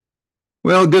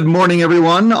Well, good morning,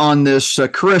 everyone, on this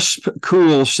crisp,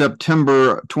 cool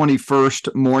September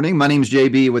 21st morning. My name is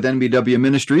JB with NBW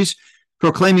Ministries,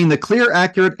 proclaiming the clear,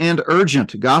 accurate, and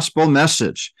urgent gospel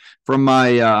message from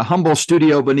my humble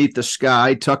studio beneath the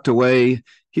sky, tucked away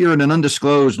here in an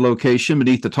undisclosed location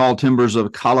beneath the tall timbers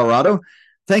of Colorado.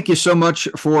 Thank you so much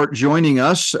for joining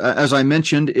us. As I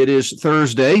mentioned, it is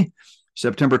Thursday,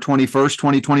 September 21st,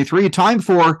 2023. Time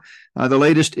for the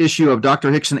latest issue of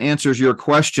Dr. Hixson Answers Your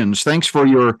Questions. Thanks for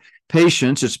your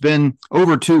patience. It's been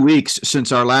over 2 weeks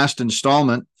since our last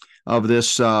installment of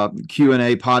this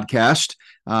Q&A podcast.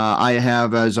 I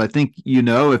have, as I think you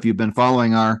know, if you've been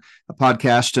following our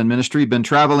podcast and ministry, been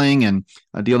traveling and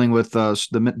dealing with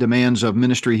the demands of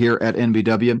ministry here at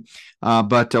NBW.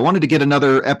 But I wanted to get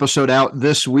another episode out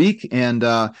this week,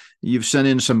 and you've sent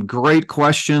in some great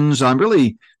questions. I'm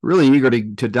really eager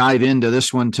to dive into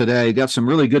this one today. Got some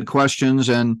really good questions,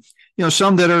 and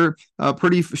some that are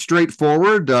pretty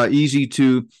straightforward, easy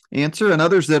to answer, and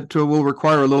others that will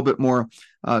require a little bit more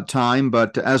time.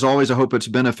 But as always, I hope it's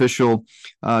beneficial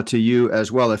to you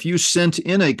as well. If you sent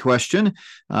in a question,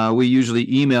 we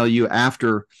usually email you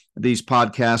after these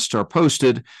podcasts are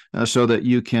posted so that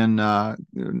you can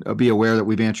be aware that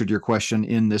we've answered your question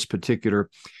in this particular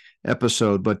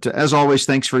episode. But as always,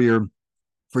 thanks for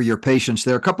your patience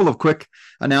there. A couple of quick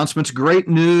announcements. Great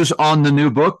news on the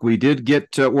new book. We did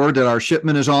get word that our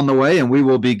shipment is on the way, and we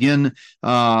will begin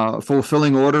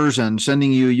fulfilling orders and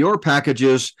sending you your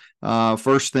packages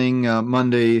first thing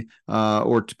Monday,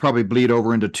 or probably bleed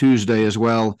over into Tuesday as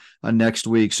well next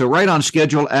week. So right on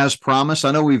schedule as promised.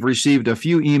 I know we've received a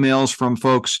few emails from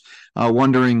folks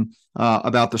wondering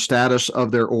about the status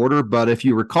of their order, but if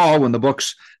you recall, when the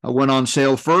books went on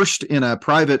sale first in a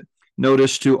private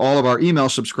notice to all of our email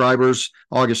subscribers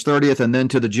August 30th, and then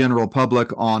to the general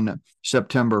public on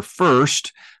September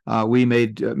 1st. We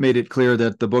made it clear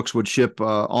that the books would ship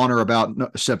on or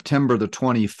about September the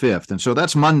 25th. And so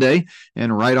that's Monday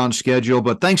and right on schedule.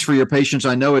 But thanks for your patience.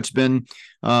 I know it's been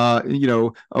a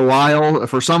while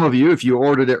for some of you. If you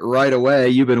ordered it right away,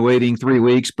 you've been waiting 3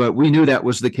 weeks, but we knew that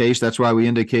was the case. That's why we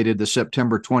indicated the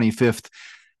September 25th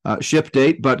ship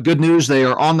date. But good news, they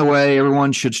are on the way.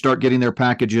 Everyone should start getting their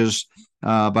packages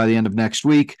by the end of next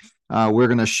week. We're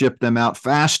going to ship them out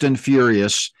fast and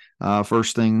furious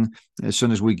first thing as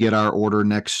soon as we get our order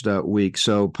next week.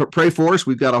 So pray for us.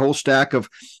 We've got a whole stack of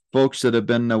folks that have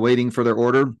been waiting for their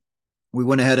order. We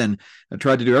went ahead and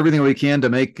tried to do everything we can to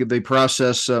make the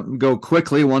process go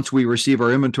quickly. Once we receive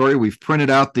our inventory, we've printed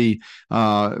out the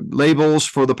labels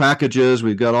for the packages.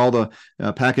 We've got all the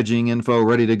packaging info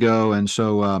ready to go. And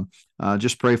so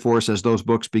just pray for us as those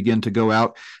books begin to go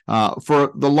out.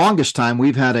 For the longest time,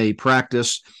 we've had a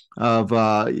practice of,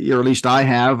 or at least I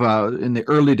have, in the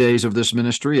early days of this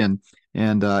ministry, and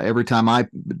every time I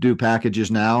do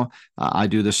packages now, I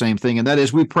do the same thing. And that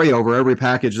is, we pray over every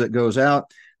package that goes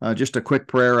out. Just a quick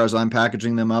prayer as I'm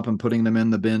packaging them up and putting them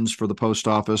in the bins for the post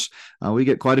office. We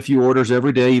get quite a few orders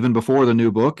every day, even before the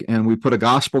new book, and we put a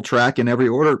gospel track in every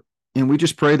order, and we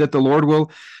just pray that the Lord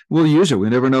will use it. We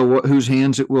never know whose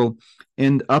hands it will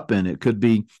end up in. It could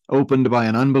be opened by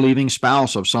an unbelieving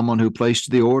spouse of someone who placed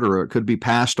the order, or it could be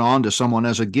passed on to someone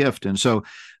as a gift. And so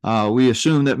we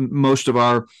assume that most of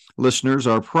our listeners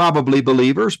are probably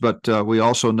believers, but we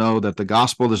also know that the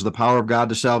gospel is the power of God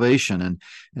to salvation.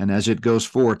 And as it goes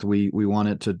forth, we want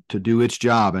it to do its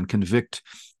job and convict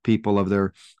people of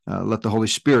their, let the Holy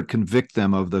Spirit convict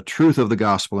them of the truth of the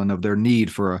gospel and of their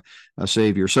need for a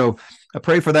Savior. So I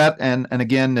pray for that. And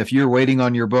again, if you're waiting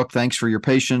on your book, thanks for your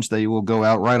patience. They will go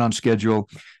out right on schedule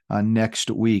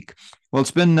next week. Well, it's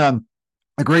been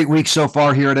a great week so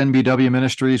far here at NBW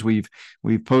Ministries.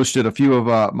 We've posted a few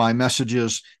of my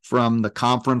messages from the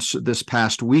conference this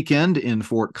past weekend in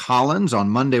Fort Collins. On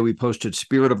Monday, we posted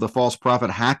Spirit of the False Prophet,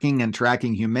 Hacking and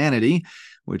Tracking Humanity,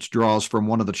 which draws from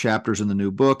one of the chapters in the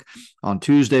new book. On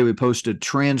Tuesday, we posted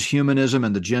Transhumanism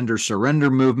and the Gender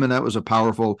Surrender Movement. That was a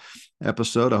powerful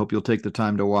episode. I hope you'll take the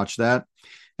time to watch that.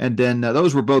 And then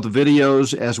those were both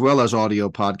videos as well as audio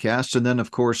podcasts. And then,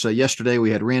 of course, yesterday we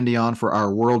had Randy on for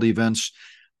our world events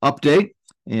update.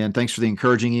 And thanks for the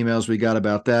encouraging emails we got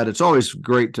about that. It's always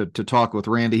great to talk with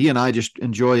Randy. He and I just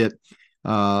enjoy it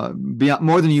beyond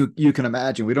more than you can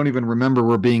imagine. We don't even remember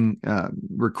we're being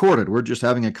recorded. We're just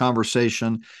having a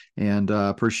conversation, and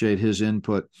appreciate his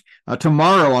input.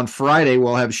 Tomorrow on Friday,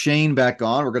 we'll have Shane back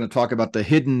on. We're going to talk about the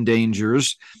hidden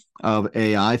dangers of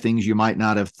AI, things you might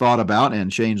not have thought about.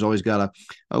 And Shane's always got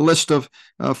a list of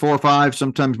 4 or 5,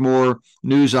 sometimes more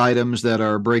news items that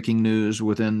are breaking news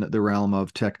within the realm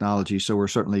of technology. So we're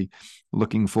certainly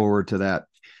looking forward to that.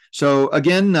 So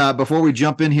again, before we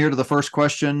jump in here to the first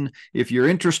question, if you're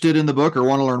interested in the book or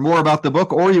want to learn more about the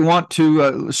book, or you want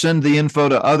to send the info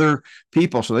to other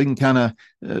people so they can kind of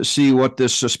see what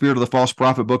this Spirit of the False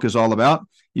Prophet book is all about,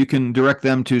 you can direct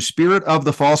them to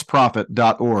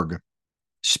spiritofthefalseprophet.org.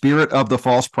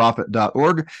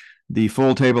 Spiritofthefalseprophet.org. The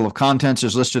full table of contents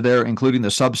is listed there, including the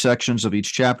subsections of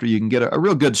each chapter. You can get a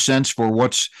real good sense for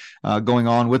what's going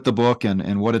on with the book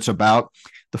and what it's about.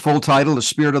 The full title is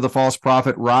Spirit of the False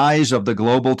Prophet, Rise of the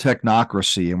Global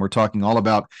Technocracy. And we're talking all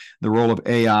about the role of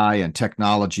AI and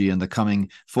technology in the coming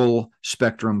full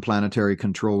spectrum planetary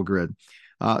control grid.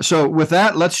 So with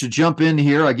that, let's jump in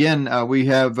here. Again, we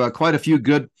have quite a few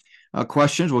good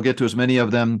questions. We'll get to as many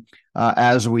of them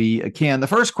as we can. The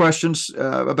first question's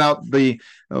about the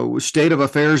state of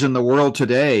affairs in the world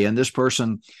today. And this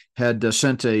person had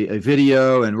sent a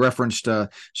video and referenced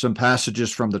some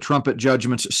passages from the trumpet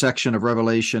judgments section of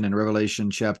Revelation in Revelation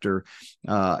chapter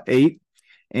 8.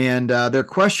 And their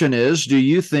question is, do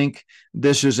you think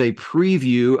this is a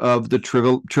preview of the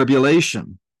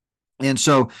tribulation? And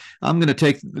so I'm going to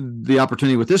take the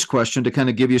opportunity with this question to kind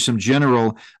of give you some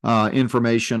general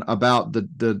information about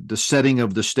the setting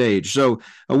of the stage. So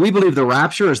we believe the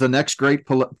rapture is the next great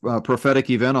prophetic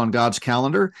event on God's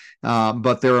calendar,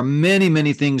 but there are many,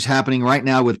 many things happening right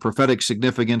now with prophetic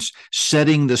significance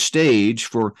setting the stage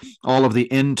for all of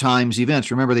the end times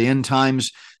events. Remember, the end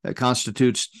times that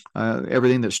constitutes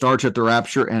everything that starts at the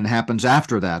rapture and happens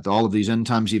after that. All of these end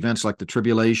times events like the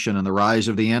tribulation and the rise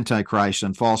of the Antichrist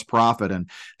and false prophet and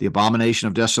the abomination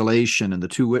of desolation and the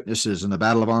two witnesses and the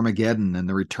battle of Armageddon and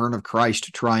the return of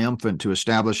Christ triumphant to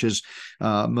establish his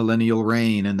millennial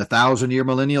reign and the 1,000-year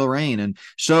millennial reign and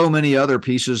so many other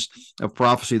pieces of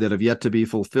prophecy that have yet to be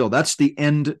fulfilled. That's the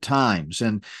end times.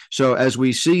 And so as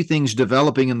we see things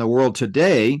developing in the world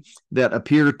today that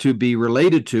appear to be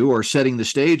related to or setting the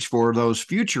stage for those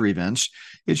future events,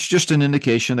 it's just an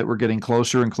indication that we're getting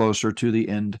closer and closer to the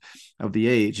end of the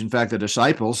age. In fact, the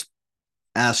disciples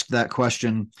asked that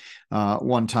question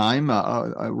one time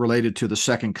related to the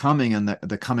second coming and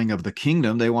the coming of the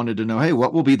kingdom. They wanted to know, hey,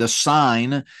 what will be the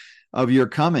sign of your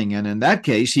coming? And in that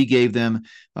case, he gave them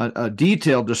a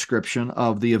detailed description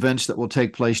of the events that will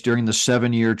take place during the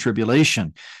 7-year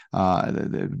tribulation.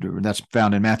 That's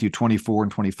found in Matthew 24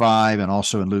 and 25, and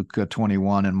also in Luke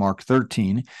 21 and Mark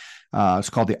 13. It's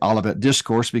called the Olivet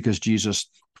Discourse because Jesus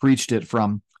preached it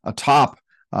from atop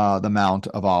the Mount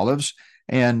of Olives.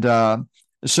 And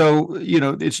so,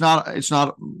 it's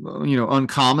not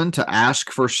uncommon to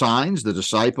ask for signs. The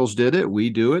disciples did it.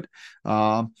 We do it.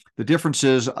 The difference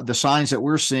is the signs that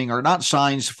we're seeing are not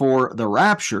signs for the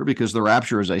rapture, because the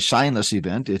rapture is a signless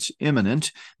event. It's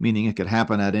imminent, meaning it could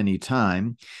happen at any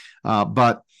time.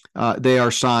 But they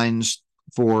are signs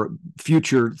for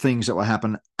future things that will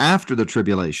happen after the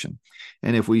tribulation.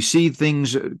 And if we see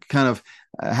things kind of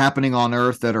happening on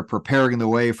earth that are preparing the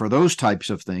way for those types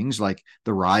of things, like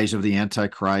the rise of the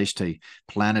Antichrist, a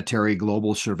planetary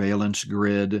global surveillance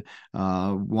grid,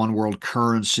 one world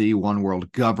currency, one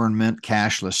world government,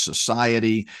 cashless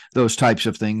society, those types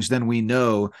of things, then we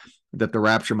know that the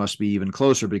rapture must be even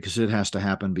closer because it has to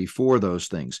happen before those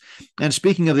things. And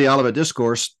speaking of the Olivet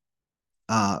Discourse,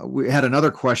 we had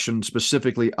another question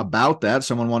specifically about that.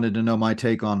 Someone wanted to know my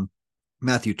take on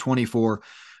Matthew 24,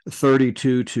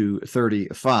 32 to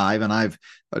 35, and I've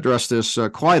addressed this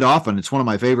quite often. It's one of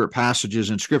my favorite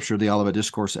passages in Scripture, the Olivet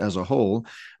Discourse as a whole.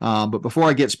 But before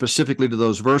I get specifically to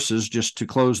those verses, just to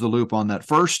close the loop on that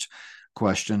first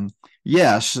question,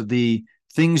 yes, the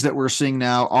things that we're seeing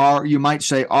now are, you might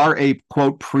say, are a,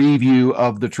 quote, preview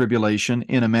of the tribulation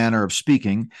in a manner of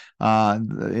speaking,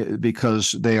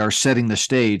 because they are setting the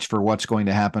stage for what's going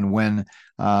to happen when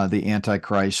the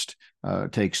Antichrist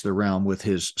takes the realm with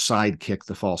his sidekick,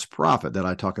 the false prophet, that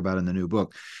I talk about in the new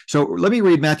book. So let me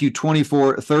read Matthew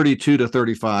 24, 32 to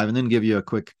 35, and then give you a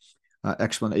quick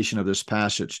explanation of this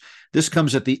passage. This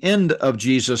comes at the end of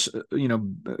Jesus'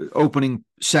 opening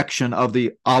section of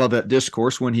the Olivet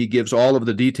Discourse, when he gives all of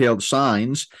the detailed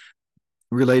signs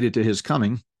related to his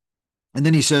coming. And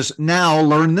then he says, now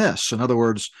learn this. In other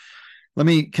words, let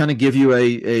me kind of give you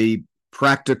a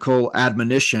practical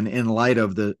admonition in light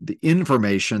of the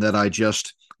information that I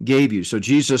just gave you. So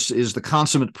Jesus is the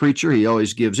consummate preacher. He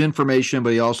always gives information,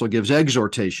 but he also gives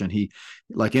exhortation. He,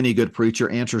 like any good preacher,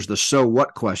 answers the so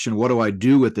what question. What do I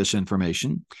do with this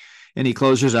information? And he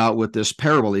closes out with this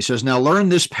parable. He says, now learn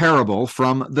this parable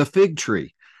from the fig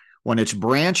tree. When its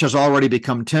branch has already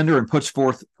become tender and puts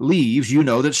forth leaves, you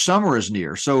know that summer is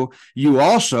near. So you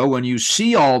also, when you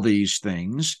see all these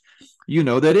things, you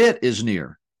know that it is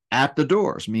near, at the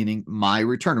doors, meaning my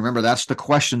return. Remember, that's the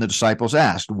question the disciples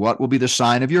asked. What will be the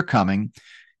sign of your coming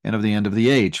and of the end of the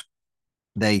age.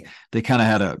 They kind of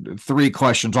had three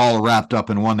questions all wrapped up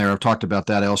in one there. I've talked about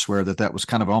that elsewhere, that was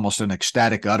kind of almost an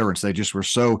ecstatic utterance. They just were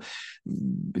so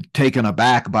taken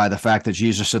aback by the fact that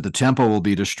Jesus said the temple will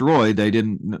be destroyed. They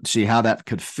didn't see how that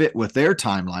could fit with their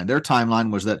timeline. Their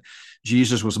timeline was that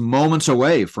Jesus was moments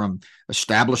away from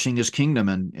establishing his kingdom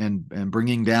and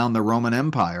bringing down the Roman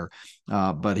Empire.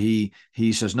 But he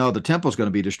says, no, the temple's going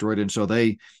to be destroyed. And so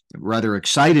they rather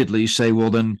excitedly say, well,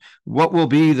 then what will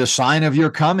be the sign of your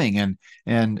coming?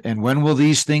 And when will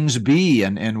these things be?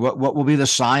 And what will be the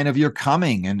sign of your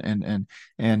coming and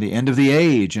the end of the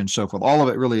age and so forth? All of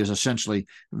it really is essentially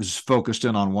was focused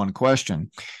in on one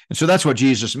question. And so that's what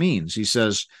Jesus means. He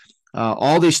says,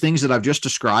 all these things that I've just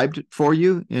described for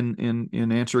you in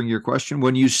answering your question,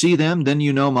 when you see them, then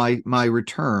you know my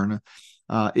return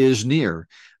is near.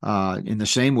 In the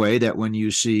same way that when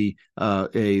you see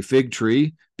a fig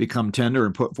tree become tender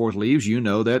and put forth leaves, you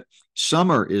know that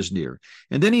summer is near.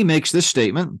 And then he makes this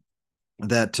statement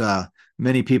that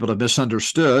many people have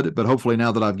misunderstood, but hopefully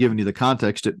now that I've given you the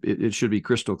context, it should be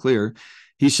crystal clear.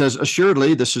 He says,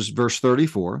 assuredly, this is verse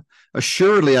 34,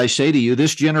 assuredly I say to you,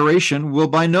 this generation will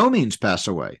by no means pass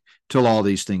away till all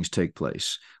these things take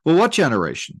place. Well, what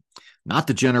generation? Not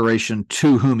the generation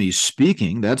to whom he's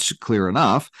speaking, that's clear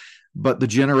enough, but the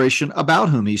generation about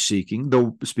whom he's speaking,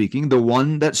 the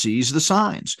one that sees the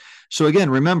signs. So again,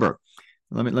 remember,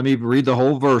 let me read the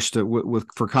whole verse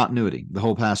for continuity, the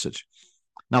whole passage.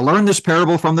 Now learn this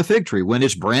parable from the fig tree. When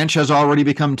its branch has already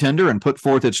become tender and put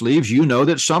forth its leaves, you know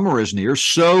that summer is near.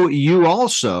 So you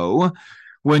also,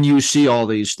 when you see all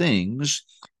these things,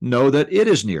 know that it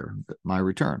is near, my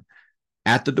return,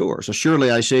 at the door. So surely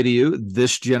I say to you,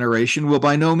 this generation will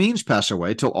by no means pass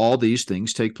away till all these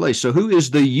things take place. So who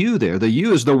is the you there? The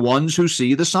you is the ones who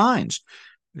see the signs.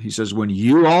 He says, when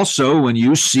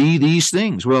you see these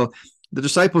things. Well, the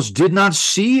disciples did not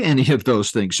see any of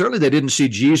those things. Certainly they didn't see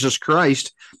Jesus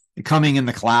Christ coming in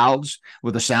the clouds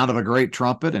with the sound of a great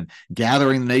trumpet and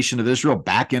gathering the nation of Israel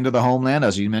back into the homeland,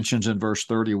 as he mentions in verse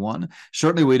 31.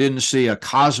 Certainly we didn't see a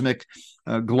cosmic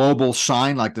global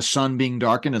sign like the sun being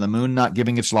darkened and the moon not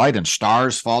giving its light and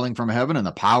stars falling from heaven and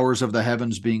the powers of the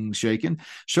heavens being shaken.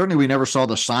 Certainly we never saw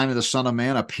the sign of the Son of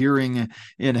Man appearing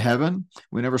in heaven.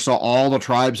 We never saw all the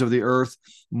tribes of the earth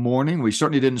mourning. We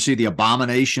certainly didn't see the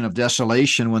abomination of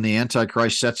desolation when the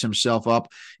Antichrist sets himself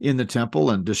up in the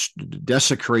temple and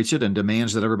desecrates it and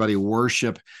demands that everybody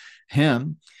worship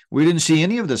him. We didn't see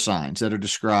any of the signs that are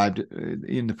described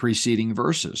in the preceding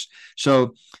verses.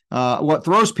 So what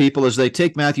throws people is they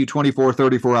take Matthew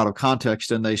 24:34 out of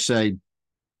context and they say,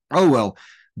 oh, well,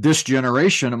 this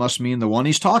generation, it must mean the one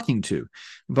he's talking to.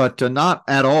 But not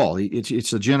at all.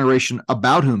 It's a generation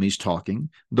about whom he's talking,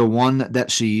 the one that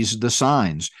sees the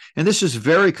signs. And this is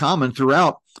very common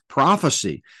throughout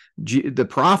prophecy. The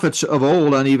prophets of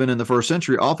old, and even in the first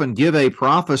century, often give a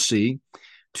prophecy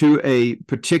to a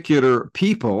particular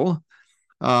people,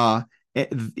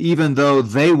 even though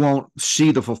they won't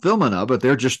see the fulfillment of it.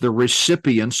 They're just the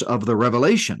recipients of the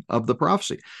revelation of the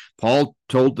prophecy. Paul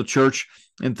told the church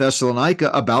in Thessalonica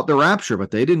about the rapture,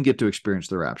 but they didn't get to experience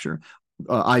the rapture.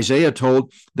 Isaiah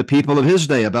told the people of his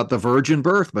day about the virgin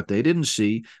birth, but they didn't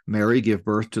see Mary give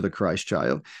birth to the Christ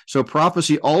child. So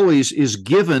prophecy always is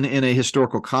given in a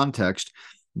historical context,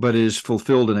 but is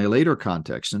fulfilled in a later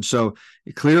context. And so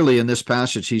clearly in this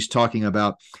passage, he's talking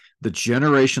about the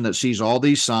generation that sees all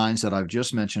these signs that I've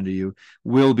just mentioned to you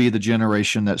will be the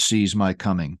generation that sees my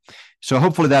coming. So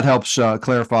hopefully that helps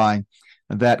clarify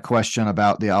that question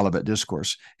about the Olivet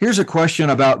Discourse. Here's a question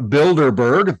about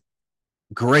Bilderberg.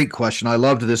 Great question. I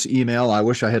loved this email. I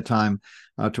wish I had time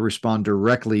to respond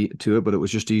directly to it, but it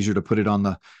was just easier to put it on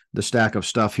the stack of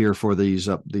stuff here for these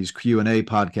Q&A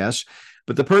podcasts.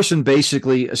 But the person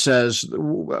basically is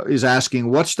asking,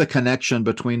 what's the connection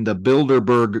between the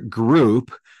Bilderberg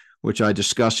group, which I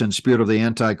discuss in Spirit of the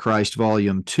Antichrist,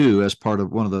 Volume 2, as part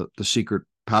of one of the secret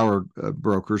power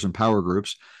brokers and power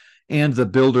groups, and the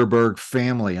Bilderberg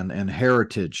family and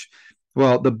heritage?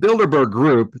 Well, the Bilderberg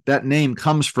group, that name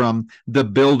comes from the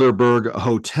Bilderberg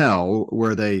Hotel,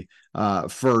 where they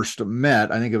first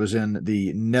met. I think it was in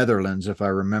the Netherlands, if I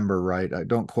remember right.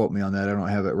 Don't quote me on that. I don't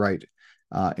have it right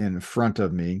in front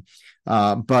of me.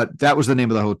 But that was the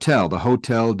name of the hotel, the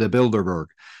Hotel de Bilderberg.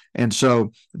 And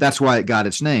so that's why it got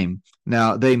its name.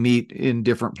 Now, they meet in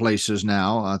different places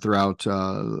now throughout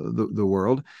the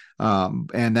world.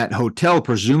 And that hotel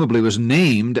presumably was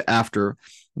named after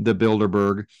the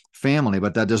Bilderberg family.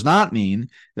 But that does not mean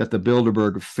that the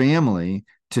Bilderberg family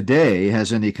today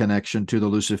has any connection to the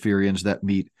Luciferians that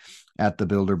meet at the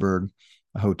Bilderberg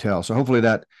Hotel. So hopefully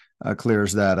that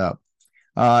clears that up.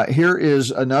 Here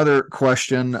is another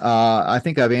question. I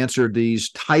think I've answered these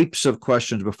types of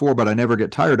questions before, but I never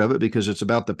get tired of it because it's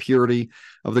about the purity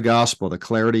of the gospel, the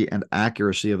clarity and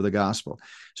accuracy of the gospel.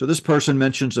 So this person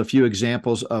mentions a few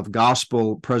examples of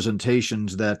gospel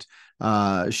presentations that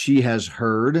she has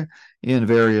heard in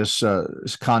various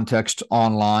contexts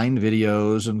online,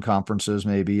 videos and conferences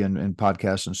maybe, and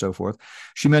podcasts and so forth.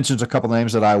 She mentions a couple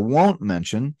names that I won't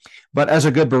mention, but as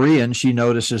a good Berean, she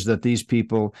notices that these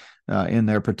people in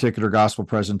their particular gospel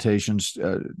presentations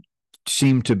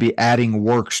seem to be adding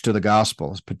works to the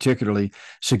gospel, particularly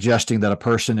suggesting that a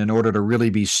person, in order to really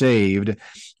be saved,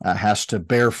 has to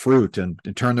bear fruit and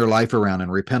turn their life around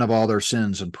and repent of all their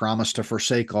sins and promise to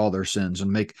forsake all their sins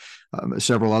and make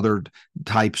several other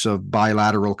types of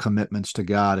bilateral commitments to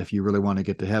God if you really want to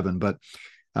get to heaven. But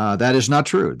that is not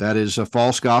true. That is a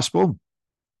false gospel.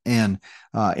 And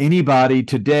anybody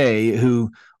today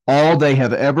who all they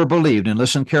have ever believed, and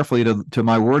listen carefully to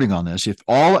my wording on this, if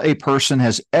all a person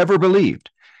has ever believed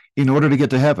in order to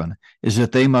get to heaven is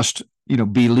that they must,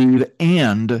 believe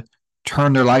and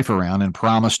turn their life around and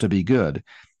promise to be good,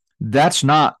 that's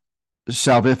not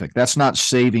salvific. That's not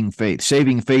saving faith.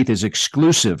 Saving faith is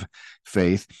exclusive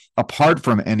faith apart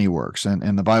from any works.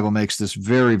 And the Bible makes this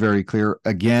very, very clear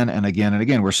again and again and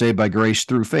again. We're saved by grace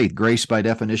through faith. Grace, by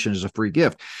definition, is a free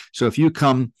gift. So if you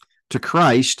come to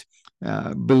Christ,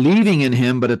 believing in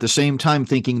him, but at the same time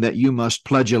thinking that you must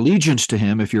pledge allegiance to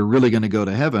him if you're really going to go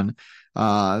to heaven,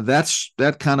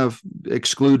 that kind of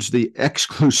excludes the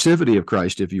exclusivity of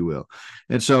Christ, if you will.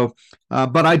 And so,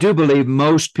 but I do believe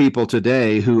most people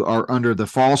today who are under the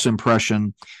false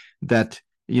impression that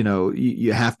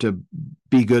you have to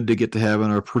be good to get to heaven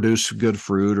or produce good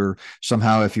fruit, or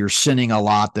somehow if you're sinning a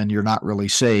lot, then you're not really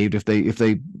saved. If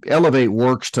they elevate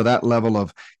works to that level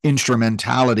of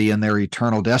instrumentality in their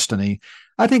eternal destiny,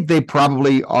 I think they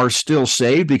probably are still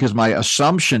saved, because my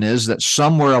assumption is that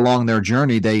somewhere along their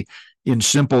journey, they, in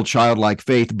simple childlike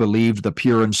faith, believed the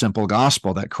pure and simple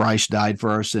gospel that Christ died for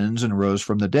our sins and rose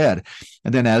from the dead.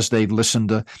 And then as they've listened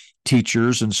to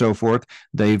teachers and so forth,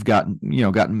 they've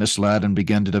gotten misled and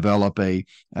begun to develop an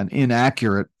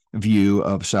inaccurate view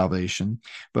of salvation.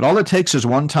 But all it takes is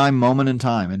one moment in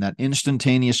time, in that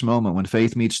instantaneous moment when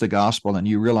faith meets the gospel and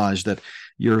you realize that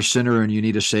you're a sinner and you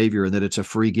need a savior and that it's a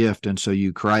free gift. And so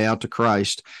you cry out to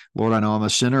Christ, Lord, I know I'm a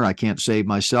sinner. I can't save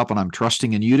myself, and I'm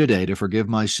trusting in you today to forgive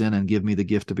my sin and give me the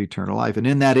gift of eternal life. And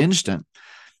in that instant,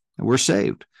 we're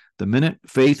saved. The minute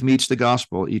faith meets the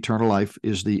gospel, eternal life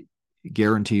is the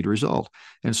guaranteed result.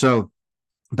 And so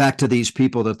back to these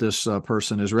people that this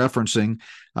person is referencing,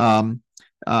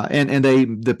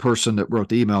 the person that wrote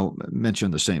the email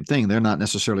mentioned the same thing. They're not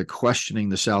necessarily questioning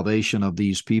the salvation of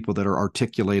these people that are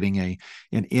articulating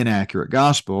an inaccurate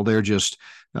gospel. They're just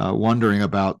wondering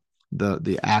about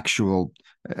the actual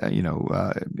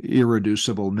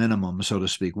irreducible minimum, so to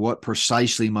speak. What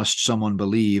precisely must someone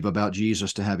believe about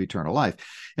Jesus to have eternal life?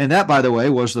 And that, by the way,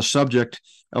 was the subject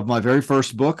of my very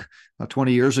first book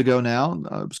 20 years ago now.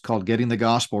 It was called Getting the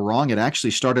Gospel Wrong. It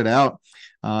actually started out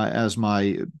as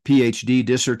my PhD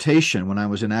dissertation when I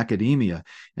was in academia.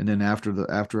 And then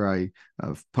after I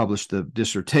published the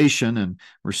dissertation and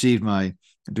received my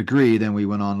degree, then we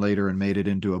went on later and made it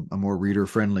into a more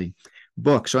reader-friendly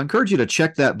book. So I encourage you to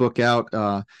check that book out.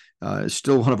 It's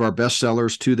still one of our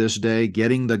bestsellers to this day,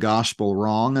 Getting the Gospel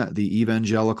Wrong, the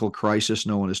Evangelical Crisis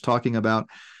no one is talking about.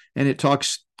 And it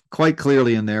talks quite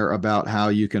clearly in there about how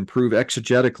you can prove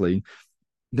exegetically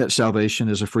that salvation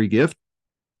is a free gift.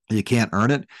 You can't earn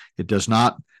it. It does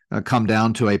not come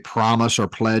down to a promise or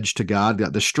pledge to God.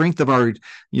 The strength of our,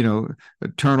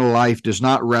 eternal life does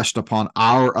not rest upon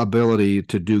our ability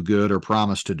to do good or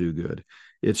promise to do good.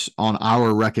 It's on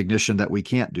our recognition that we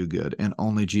can't do good, and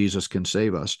only Jesus can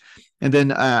save us. And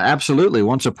then absolutely,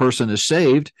 once a person is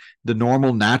saved, the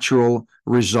normal, natural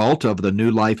result of the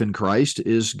new life in Christ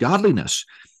is godliness.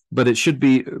 But it should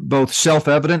be both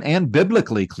self-evident and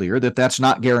biblically clear that that's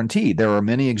not guaranteed. There are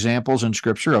many examples in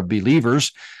Scripture of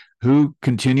believers who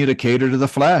continue to cater to the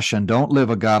flesh and don't live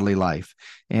a godly life.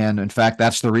 And in fact,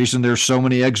 that's the reason there's so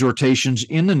many exhortations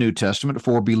in the New Testament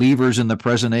for believers in the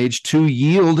present age to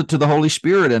yield to the Holy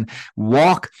Spirit and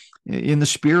walk in the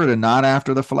Spirit and not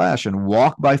after the flesh, and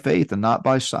walk by faith and not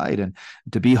by sight, and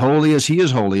to be holy as he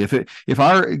is holy. If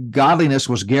our godliness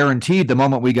was guaranteed the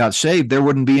moment we got saved, there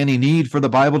wouldn't be any need for the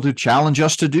Bible to challenge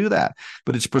us to do that.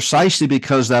 But it's precisely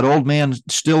because that old man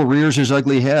still rears his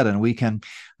ugly head, and we can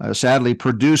sadly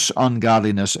produce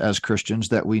ungodliness as Christians,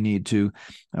 that we need to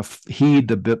heed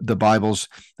the Bible's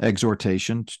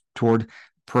exhortation toward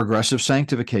progressive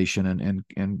sanctification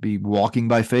and be walking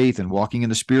by faith and walking in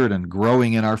the Spirit and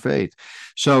growing in our faith.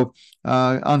 So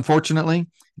unfortunately,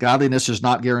 Godliness is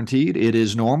not guaranteed. It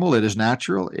is normal. It is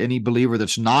natural. Any believer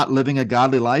that's not living a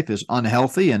godly life is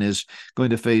unhealthy and is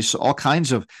going to face all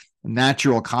kinds of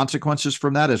natural consequences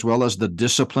from that, as well as the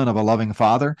discipline of a loving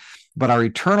Father. But our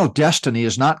eternal destiny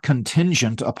is not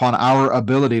contingent upon our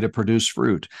ability to produce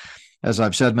fruit. As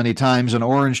I've said many times, an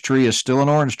orange tree is still an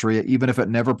orange tree, even if it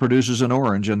never produces an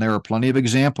orange. And there are plenty of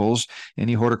examples,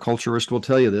 any horticulturist will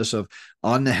tell you this, of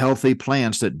unhealthy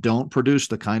plants that don't produce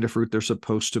the kind of fruit they're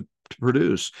supposed to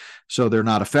produce. So they're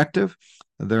not effective,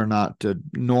 they're not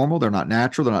normal, they're not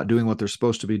natural, they're not doing what they're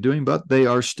supposed to be doing, but they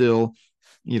are still,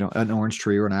 an orange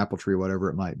tree or an apple tree, whatever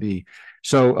it might be.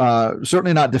 So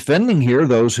certainly not defending here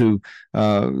those who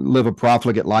live a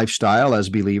profligate lifestyle as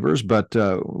believers, but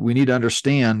we need to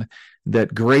understand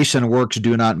that grace and works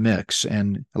do not mix.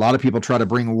 And a lot of people try to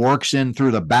bring works in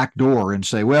through the back door and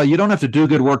say, well, you don't have to do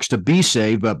good works to be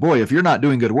saved, but boy, if you're not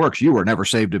doing good works, you were never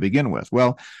saved to begin with.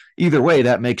 Well, either way,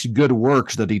 that makes good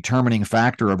works the determining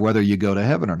factor of whether you go to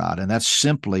heaven or not. And that's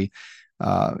simply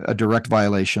a direct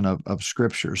violation of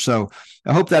Scripture. So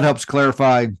I hope that helps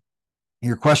clarify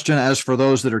your question. As for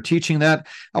those that are teaching that,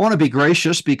 I want to be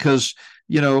gracious because,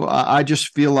 I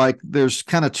just feel like there's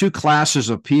kind of two classes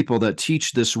of people that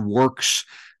teach this works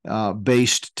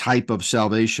based type of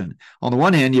salvation. On the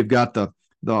one hand, you've got the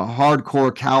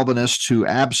hardcore Calvinists who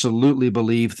absolutely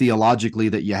believe theologically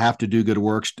that you have to do good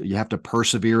works, you have to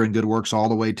persevere in good works all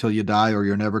the way till you die, or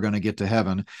you're never going to get to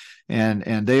heaven.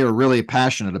 And they are really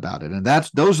passionate about it. And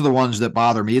those are the ones that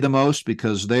bother me the most,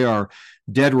 because they are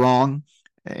dead wrong,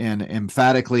 and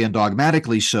emphatically and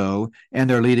dogmatically so, and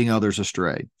they're leading others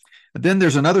astray. But then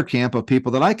there's another camp of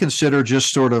people that I consider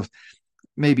just sort of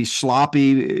maybe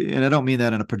sloppy, and I don't mean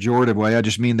that in a pejorative way. I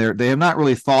just mean they have not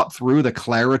really thought through the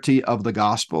clarity of the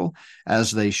gospel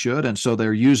as they should, and so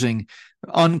they're using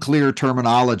unclear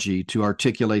terminology to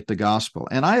articulate the gospel.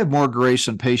 And I have more grace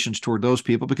and patience toward those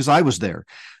people because I was there.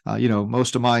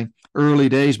 Most of my early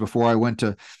days before I went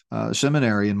to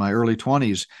seminary in my early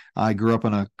 20s, I grew up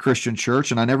in a Christian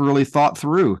church, and I never really thought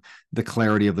through the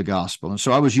clarity of the gospel. And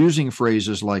so I was using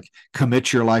phrases like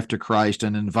commit your life to Christ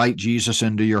and invite Jesus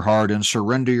into your heart and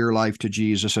surrender your life to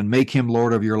Jesus and make him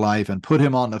Lord of your life and put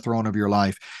him on the throne of your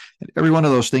life. And every one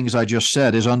of those things I just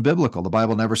said is unbiblical. The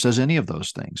Bible never says any of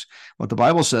those things. What the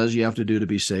Bible says you have to do to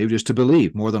be saved is to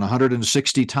believe. More than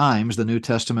 160 times the New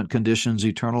Testament conditions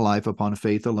eternal life upon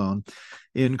faith alone,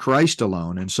 in Christ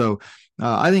alone. And so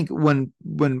I think when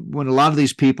a lot of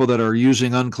these people that are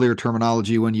using unclear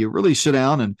terminology, when you really sit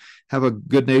down and have a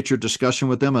good-natured discussion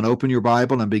with them and open your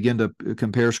Bible and begin to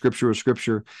compare Scripture with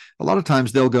Scripture, a lot of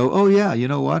times they'll go, oh yeah, you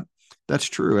know what? That's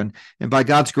true. And by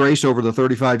God's grace, over the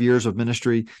 35 years of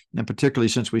ministry, and particularly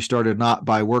since we started Not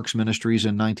by Works Ministries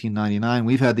in 1999,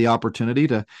 we've had the opportunity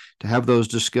to have those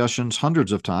discussions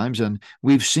hundreds of times. And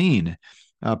we've seen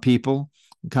people,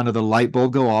 kind of the light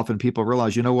bulb go off, and people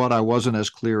realize, you know what, I wasn't as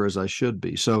clear as I should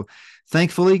be. So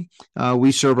thankfully,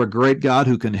 we serve a great God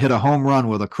who can hit a home run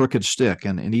with a crooked stick.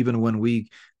 And even when we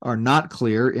are not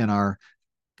clear in our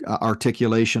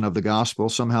articulation of the gospel,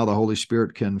 somehow the Holy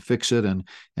Spirit can fix it, and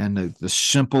the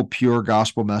simple, pure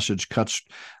gospel message cuts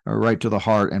right to the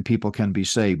heart, and people can be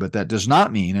saved. But that does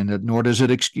not mean, and nor does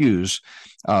it excuse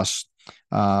us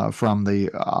from the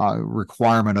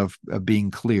requirement of being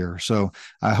clear. So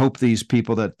I hope these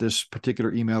people that this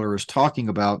particular emailer is talking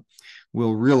about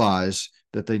will realize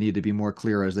that they need to be more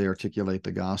clear as they articulate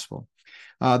the gospel.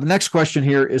 The next question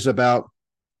here is about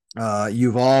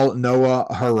Yuval Noah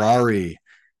Harari.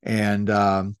 And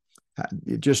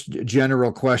just a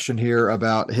general question here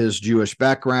about his Jewish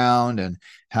background and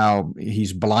how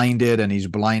he's blinded, and he's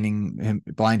blind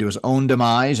to his own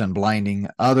demise and blinding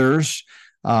others.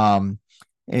 And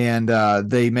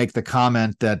they make the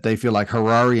comment that they feel like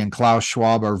Harari and Klaus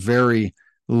Schwab are very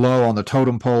low on the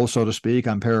totem pole, so to speak.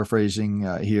 I'm paraphrasing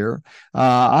here.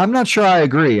 I'm not sure I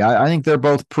agree. I think they're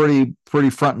both pretty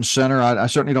front and center. I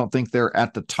certainly don't think they're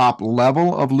at the top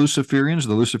level of Luciferians,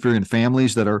 the Luciferian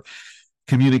families that are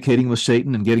communicating with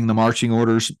Satan and getting the marching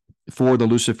orders for the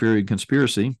Luciferian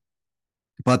conspiracy.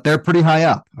 But they're pretty high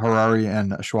up, Harari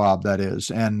and Schwab, that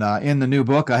is. And in the new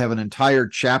book, I have an entire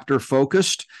chapter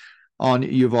focused on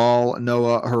Yuval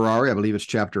Noah Harari. I believe it's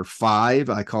chapter 5.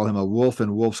 I call him a wolf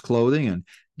in wolf's clothing, and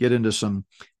get into some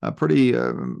pretty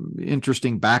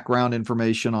interesting background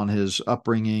information on his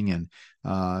upbringing and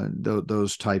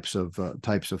those types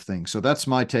of things. So that's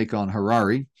my take on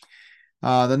Harari.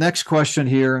 The next question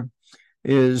here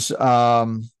is,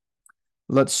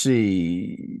 let's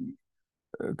see,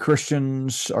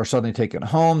 Christians are suddenly taken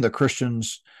home. The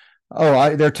Christians,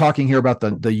 they're talking here about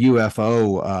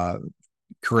the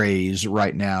craze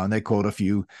right now, and they quote a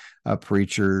few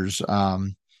preachers.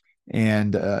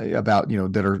 and about,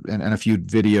 that are, and a few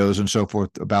videos and so forth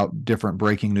about different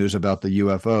breaking news about the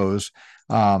UFOs.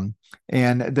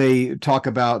 And they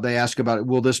ask about,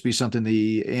 will this be something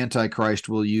the Antichrist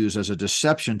will use as a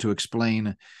deception to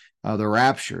explain the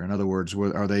rapture? In other words,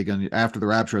 are they going to, after the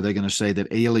rapture, are they going to say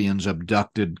that aliens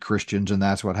abducted Christians and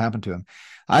that's what happened to them?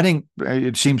 I think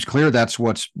it seems clear that's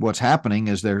what's happening,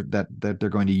 is that they're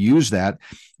going to use that.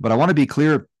 But I want to be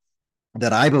clear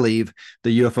that I believe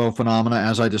the UFO phenomena,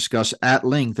 as I discuss at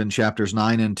length in chapters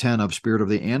 9 and 10 of Spirit of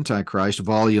the Antichrist,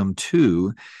 Volume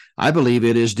 2, I believe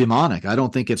it is demonic. I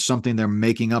don't think it's something they're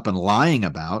making up and lying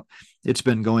about. It's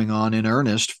been going on in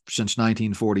earnest since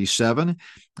 1947.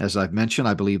 As I've mentioned,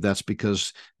 I believe that's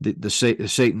because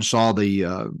Satan saw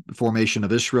the formation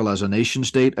of Israel as a nation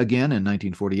state again in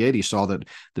 1948. He saw that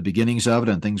the beginnings of it,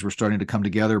 and things were starting to come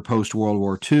together post-World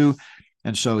War II.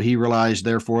 And so he realized,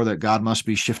 therefore, that God must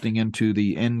be shifting into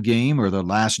the end game, or the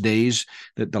last days,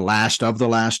 that the last of the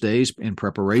last days, in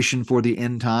preparation for the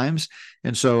end times.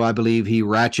 And so I believe he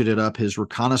ratcheted up his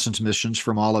reconnaissance missions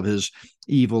from all of his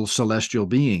evil celestial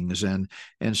beings. And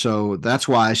so that's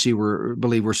why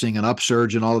believe we're seeing an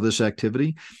upsurge in all of this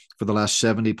activity for the last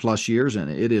 70 plus years.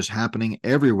 And it is happening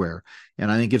everywhere.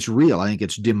 And I think it's real. I think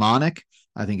it's demonic.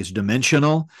 I think it's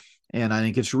dimensional. And I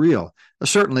think it's real.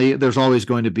 Certainly, there's always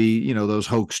going to be, those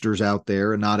hoaxsters out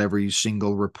there, and not every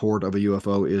single report of a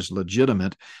UFO is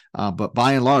legitimate. But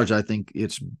by and large, I think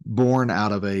it's born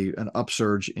out of an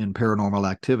upsurge in paranormal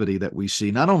activity that we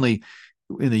see, not only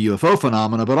in the UFO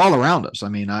phenomena, but all around us. I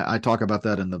mean, I talk about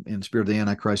that in Spirit of the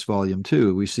Antichrist, Volume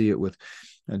 2. We see it with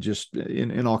just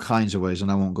in all kinds of ways,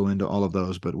 and I won't go into all of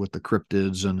those, but with the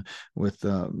cryptids and with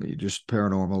just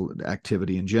paranormal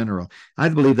activity in general. I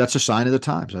believe that's a sign of the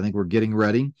times. I think we're getting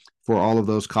ready for all of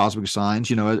those cosmic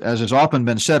signs. As has often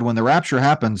been said, when the rapture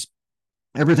happens,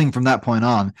 everything from that point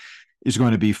on is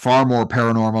going to be far more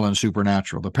paranormal and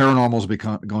supernatural. The paranormal is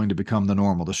going to become the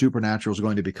normal. The supernatural is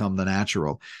going to become the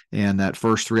natural. And that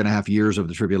first 3.5 years of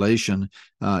the tribulation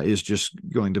is just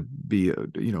going to be,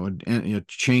 a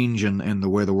change in the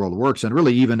way the world works. And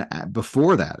really even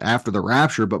before that, after the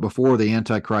rapture, but before the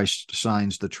Antichrist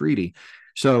signs the treaty.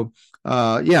 So,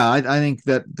 I think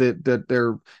that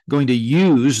they're going to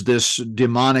use this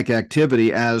demonic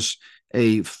activity as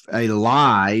a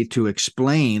lie to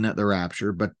explain the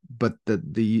rapture, but the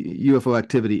UFO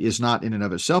activity is not in and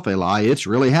of itself a lie. It's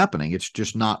really happening. It's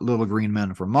just not little green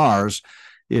men from Mars.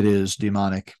 It is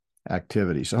demonic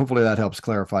activity. So hopefully that helps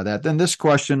clarify that. Then this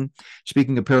question,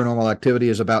 speaking of paranormal activity,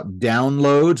 is about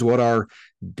downloads. What are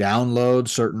downloads?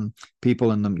 Certain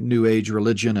people in the New Age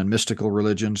religion and mystical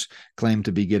religions claim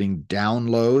to be getting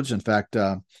downloads. In fact,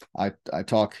 I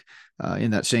talk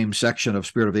in that same section of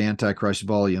Spirit of the Antichrist,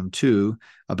 Volume 2,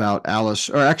 about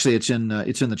Alice, or actually it's in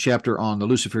the chapter on the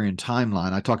Luciferian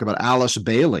timeline. I talk about Alice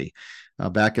Bailey.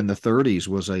 Back in the 30s,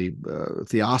 was a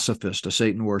theosophist, a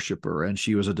Satan worshiper, and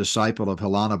she was a disciple of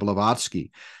Helena Blavatsky.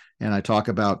 And I talk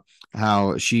about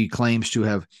how she claims to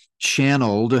have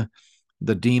channeled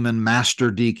the demon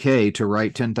Master DK to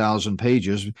write 10,000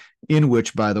 pages, in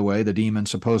which, by the way, the demon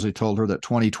supposedly told her that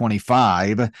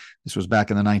 2025, this was back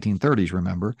in the 1930s,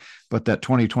 remember, but that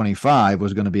 2025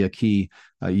 was going to be a key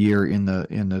year in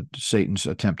the Satan's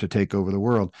attempt to take over the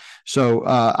world. So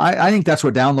I think that's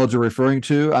what downloads are referring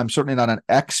to. I'm certainly not an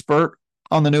expert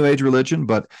on the New Age religion,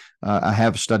 but I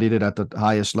have studied it at the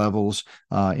highest levels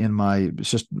in my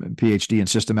PhD in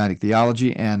systematic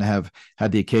theology, and have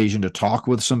had the occasion to talk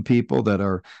with some people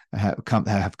that have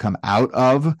come out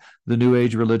of the New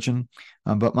Age religion.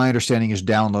 But my understanding is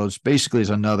downloads basically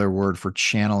is another word for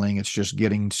channeling. It's just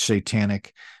getting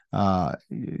satanic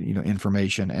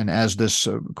information. And as this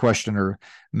questioner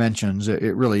mentions,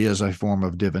 it really is a form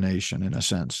of divination in a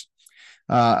sense.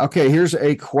 Okay, here's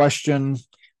a question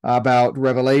about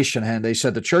Revelation, and they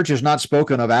said the church is not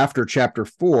spoken of after chapter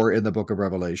 4 in the book of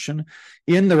Revelation.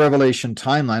 In the Revelation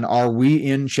timeline, are we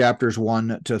in chapters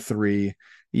 1 to 3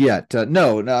 yet?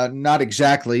 No, not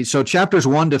exactly. So chapters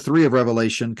 1 to 3 of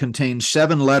Revelation contain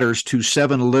 7 letters to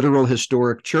 7 literal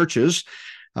historic churches,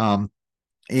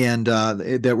 and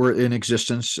that were in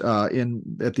existence at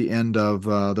the end of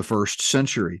the first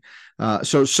century.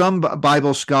 So some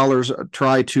Bible scholars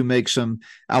try to make some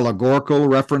allegorical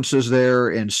references there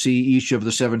and see each of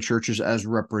the 7 churches as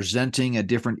representing a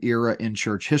different era in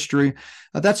church history.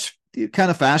 That's kind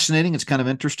of fascinating. It's kind of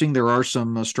interesting. There are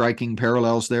some striking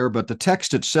parallels there, but the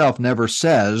text itself never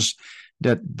says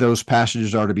that those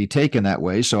passages are to be taken that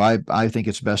way. So I think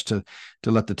it's best to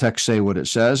to let the text say what it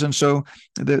says. And so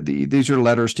these are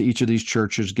letters to each of these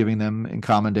churches, giving them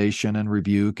commendation and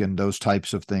rebuke and those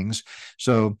types of things.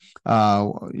 So,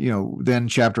 then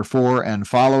chapter 4 and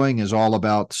following is all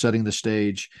about setting the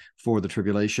stage for the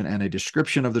tribulation and a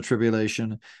description of the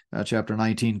tribulation. Chapter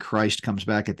 19, Christ comes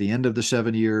back at the end of the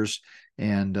 7 years.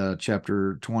 And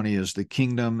chapter 20 is the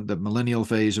kingdom, the millennial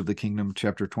phase of the kingdom.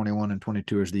 Chapter 21 and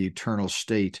 22 is the eternal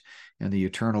state and the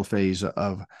eternal phase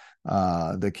of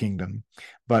the kingdom.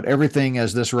 But everything,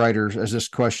 as this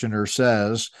questioner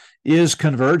says, is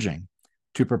converging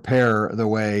to prepare the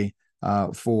way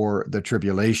for the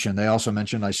tribulation. They also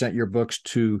mentioned, I sent your books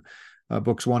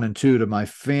 1 and 2 to my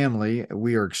family.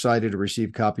 We are excited to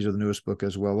receive copies of the newest book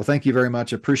as well. Well, thank you very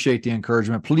much. Appreciate the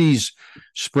encouragement. Please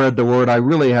spread the word. I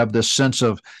really have this sense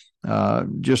of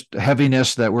just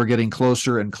heaviness that we're getting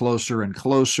closer and closer and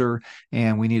closer,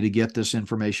 and we need to get this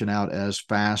information out as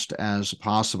fast as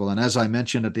possible. And as I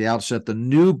mentioned at the outset, the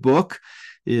new book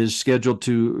we're scheduled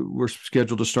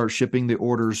to start shipping the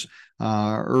orders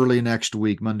early next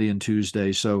week, Monday and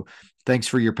Tuesday. So thanks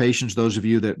for your patience, those of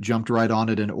you that jumped right on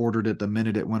it and ordered it the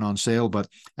minute it went on sale. But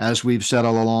as we've said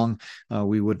all along,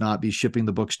 we would not be shipping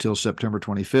the books till September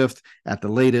 25th at the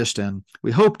latest. And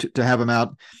we hoped to have them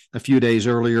out a few days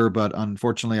earlier, but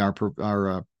unfortunately our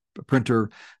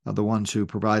printer, the ones who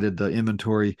provided the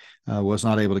inventory, was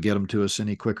not able to get them to us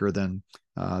any quicker than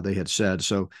they had said.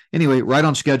 So anyway, right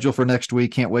on schedule for next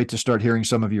week. Can't wait to start hearing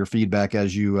some of your feedback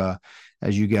as you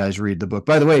guys read the book.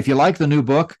 By the way, if you like the new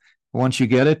book, once you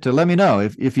get it, let me know.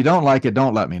 If you don't like it,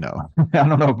 don't let me know. I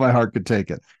don't know if my heart could take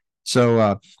it. So,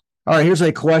 all right, here's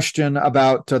a question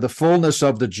about the fullness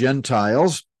of the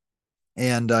Gentiles.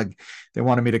 And they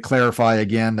wanted me to clarify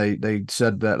again. They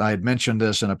said that I had mentioned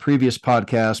this in a previous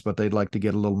podcast, but they'd like to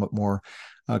get a little bit more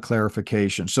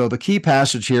clarification. So the key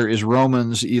passage here is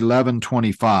Romans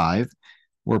 11:25,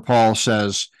 where Paul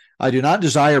says, I do not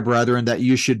desire, brethren, that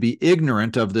you should be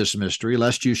ignorant of this mystery,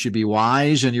 lest you should be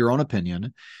wise in your own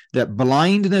opinion, that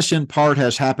blindness in part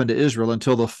has happened to Israel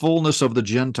until the fullness of the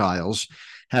Gentiles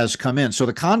has come in. So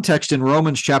the context in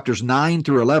Romans chapters 9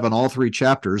 through 11, all three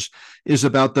chapters, is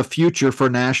about the future for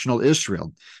national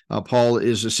Israel. Paul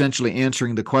is essentially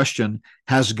answering the question,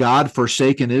 has God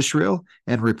forsaken Israel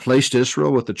and replaced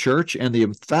Israel with the church? And the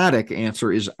emphatic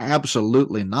answer is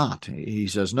absolutely not. He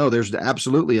says, no, there's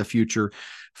absolutely a future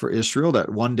for Israel, that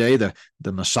one day the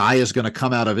Messiah is going to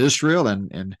come out of Israel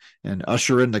and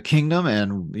usher in the kingdom.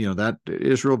 And, that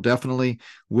Israel definitely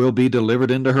will be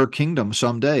delivered into her kingdom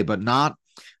someday, but not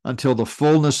until the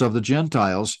fullness of the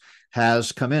Gentiles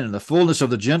has come in. And the fullness of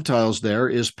the Gentiles there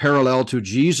is parallel to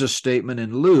Jesus' statement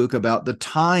in Luke about the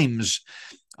times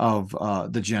of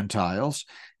the Gentiles.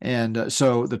 And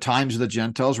so the times of the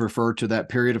Gentiles refer to that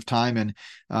period of time in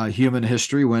human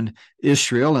history when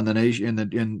Israel and the nation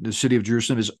in the city of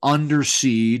Jerusalem is under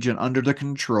siege and under the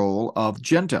control of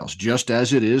Gentiles, just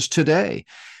as it is today.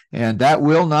 And that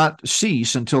will not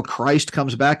cease until Christ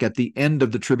comes back at the end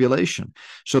of the tribulation.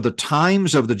 So the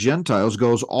times of the Gentiles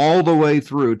goes all the way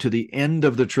through to the end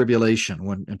of the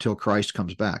tribulation until Christ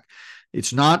comes back.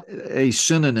 It's not a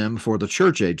synonym for the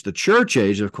church age. The church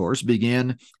age, of course,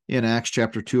 began in Acts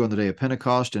chapter 2 on the day of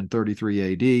Pentecost in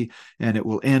 33 AD, and it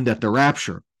will end at the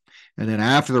rapture. And then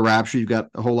after the rapture, you've got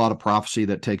a whole lot of prophecy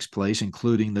that takes place,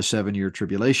 including the 7-year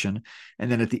tribulation. And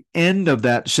then at the end of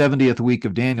that 70th week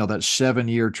of Daniel, that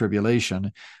 7-year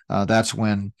tribulation, that's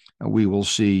when we will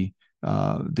see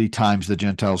the times the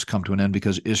Gentiles come to an end,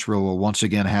 because Israel will once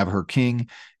again have her king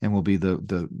and will be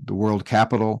the world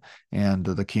capital, and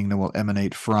the kingdom will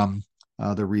emanate from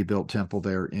the rebuilt temple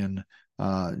there in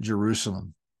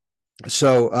Jerusalem.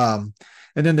 So,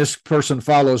 and then this person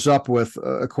follows up with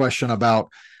a question about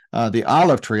the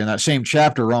olive tree. In that same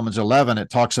chapter, Romans 11, it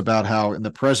talks about how in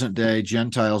the present day,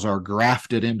 Gentiles are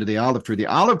grafted into the olive tree. The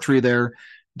olive tree there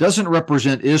doesn't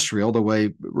represent Israel the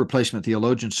way replacement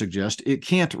theologians suggest. It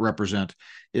can't represent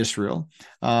Israel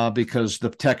because the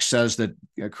text says that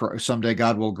someday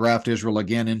God will graft Israel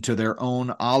again into their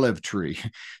own olive tree.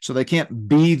 So they can't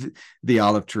be the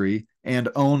olive tree and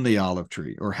own the olive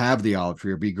tree or have the olive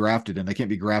tree or be grafted in. They can't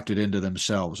be grafted into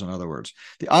themselves, in other words.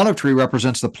 The olive tree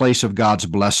represents the place of God's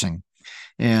blessing.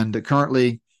 And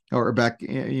currently, or back,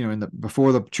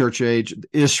 before the church age,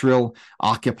 Israel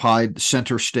occupied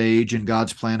center stage in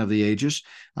God's plan of the ages.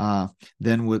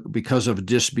 Then because of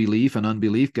disbelief and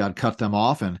unbelief, God cut them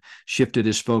off and shifted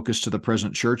his focus to the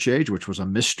present church age, which was a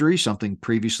mystery, something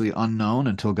previously unknown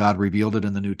until God revealed it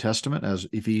in the New Testament, as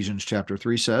Ephesians chapter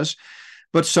 3 says.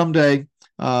 But someday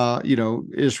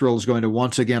Israel is going to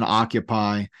once again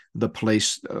occupy the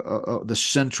place, the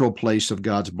central place of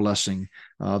God's blessing,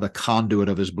 the conduit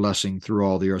of his blessing through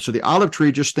all the earth. So the olive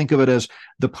tree, just think of it as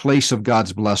the place of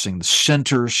God's blessing, the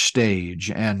center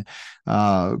stage. And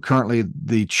currently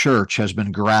the church has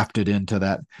been grafted into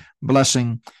that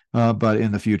blessing, but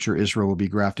in the future, Israel will be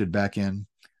grafted back in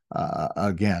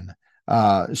again.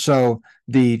 So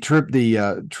the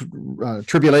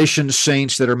tribulation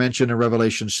saints that are mentioned in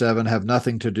Revelation 7 have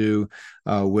nothing to do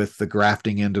with the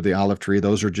grafting into the olive tree.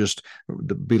 Those are just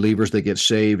the believers that get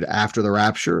saved after the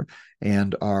rapture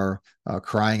and are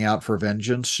crying out for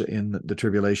vengeance in the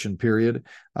tribulation period.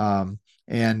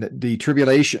 And the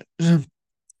tribulation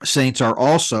saints are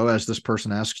also, as this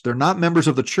person asks, they're not members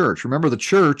of the church. Remember, the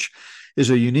church is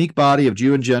a unique body of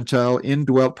Jew and Gentile,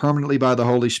 indwelt permanently by the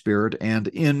Holy Spirit and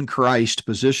in Christ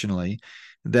positionally,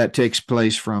 that takes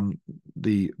place from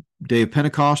the day of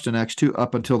Pentecost in Acts 2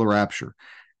 up until the rapture.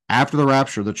 After the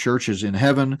rapture, the church is in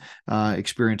heaven,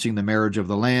 experiencing the marriage of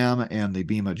the Lamb and the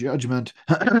Bema judgment.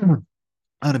 I'm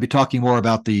going to be talking more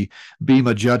about the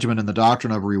Bema judgment and the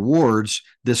doctrine of rewards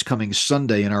this coming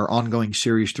Sunday in our ongoing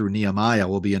series through Nehemiah.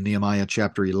 We'll be in Nehemiah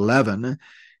chapter 11.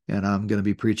 And I'm going to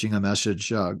be preaching a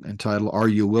message entitled, Are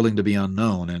You Willing to Be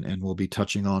Unknown? And we'll be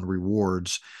touching on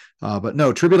rewards. But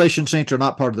no, tribulation saints are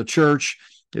not part of the church.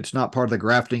 It's not part of the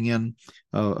grafting in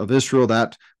of Israel.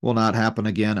 That will not happen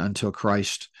again until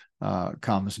Christ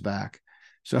comes back.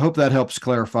 So I hope that helps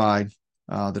clarify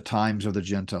the times of the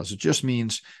Gentiles. It just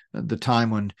means the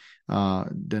time when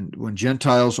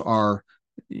Gentiles are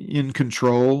in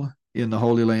control in the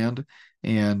Holy Land,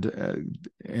 and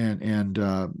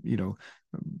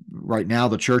right now,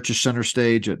 the church is center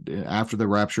stage. After the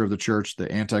rapture of the church,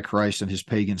 the Antichrist and his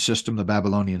pagan system, the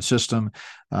Babylonian system,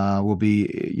 will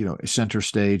be, center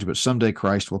stage. But someday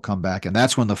Christ will come back, and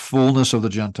that's when the fullness of the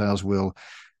Gentiles will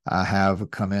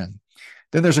have come in.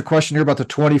 Then there's a question here about the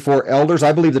 24 elders.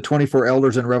 I believe the 24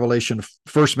 elders in Revelation,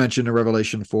 first mentioned in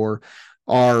Revelation 4,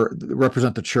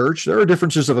 represent the church. There are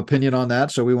differences of opinion on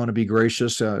that, so we want to be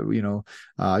gracious.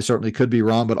 I certainly could be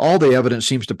wrong, but all the evidence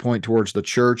seems to point towards the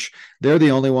church. They're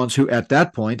the only ones who, at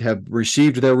that point, have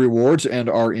received their rewards and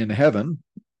are in heaven.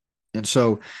 And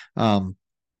so,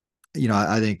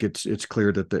 I think it's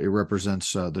clear that it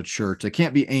represents the church. It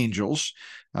can't be angels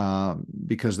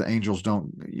because the angels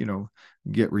don't,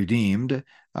 get redeemed.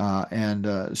 And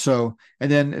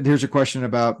then there's a question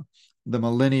about the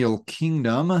millennial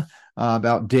kingdom,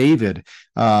 about David.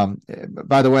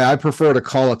 By the way, I prefer to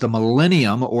call it the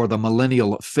millennium or the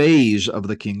millennial phase of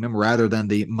the kingdom rather than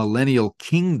the millennial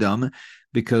kingdom,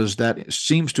 because that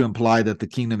seems to imply that the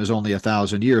kingdom is only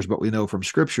 1,000 years, but we know from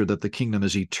Scripture that the kingdom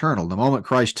is eternal. The moment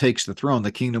Christ takes the throne,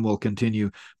 the kingdom will continue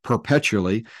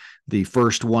perpetually. The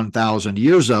first 1,000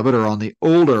 years of it are on the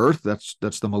old earth.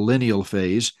 That's the millennial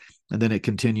phase. And then it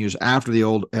continues after the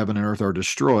old heaven and earth are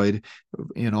destroyed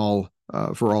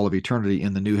for all of eternity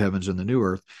in the new heavens and the new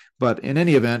earth. But in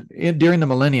any event, during the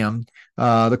millennium,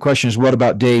 the question is, what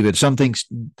about David? Some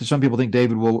people think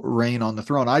David will reign on the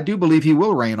throne. I do believe he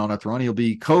will reign on a throne. He'll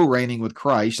be co-reigning with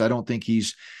Christ. I don't think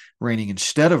he's reigning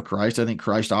instead of Christ. I think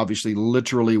Christ obviously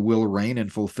literally will reign in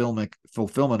fulfillment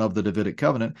of the Davidic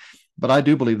covenant. But I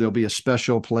do believe there'll be a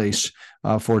special place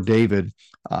for David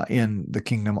in the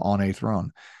kingdom on a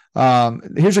throne.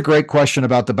 Here's a great question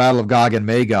about the battle of Gog and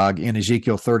Magog in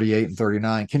Ezekiel 38 and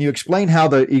 39. Can you explain how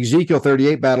the Ezekiel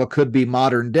 38 battle could be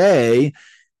modern day,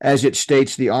 as it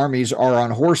states the armies are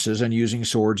on horses and using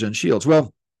swords and shields?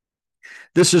 Well,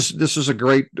 this is a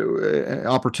great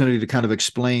opportunity to kind of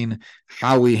explain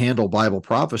how we handle Bible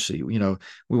prophecy. We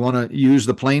want to use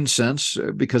the plain sense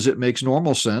because it makes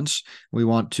normal sense. We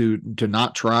want to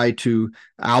not try to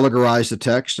allegorize the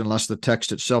text unless the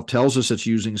text itself tells us it's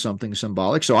using something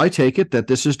symbolic. So I take it that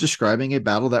this is describing a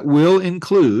battle that will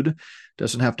include,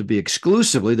 doesn't have to be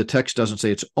exclusively, the text doesn't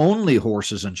say it's only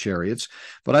horses and chariots,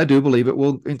 but I do believe it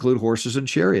will include horses and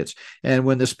chariots. And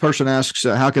when this person asks,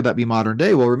 how could that be modern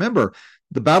day? Well, remember,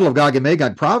 the Battle of Gog and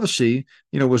Magog prophecy,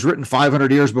 was written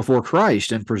 500 years before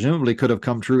Christ and presumably could have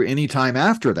come true any time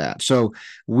after that. So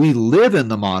we live in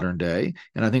the modern day,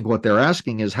 and I think what they're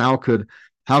asking is how could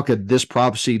this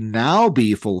prophecy now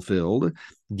be fulfilled,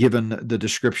 given the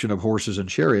description of horses and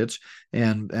chariots?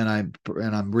 And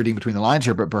I'm reading between the lines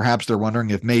here, but perhaps they're wondering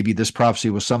if maybe this prophecy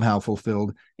was somehow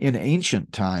fulfilled in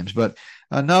ancient times. But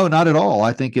no, not at all.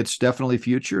 I think it's definitely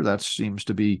future. That seems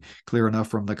to be clear enough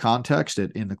from the context.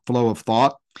 In the flow of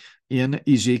thought in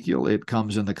Ezekiel, it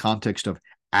comes in the context of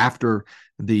after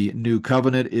the new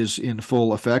covenant is in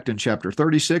full effect in chapter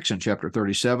 36, and chapter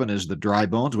 37 is the dry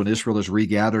bones when Israel is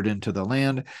regathered into the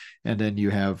land. And then you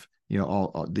have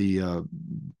all the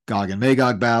Gog and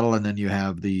Magog battle, and then you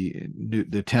have the new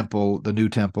temple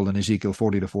in Ezekiel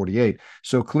 40 to 48.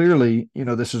 So clearly,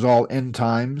 this is all end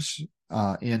times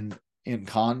in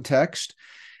context.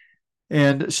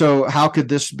 And so how could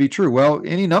this be true? Well,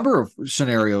 any number of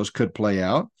scenarios could play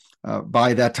out.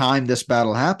 By that time this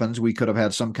battle happens, we could have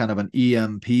had some kind of an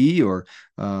EMP or,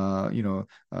 a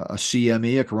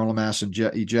CME, a coronal mass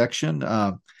ejection.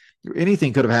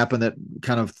 Anything could have happened that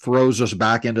kind of throws us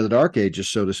back into the dark ages,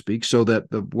 so to speak, so that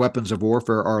the weapons of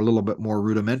warfare are a little bit more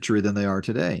rudimentary than they are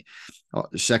today.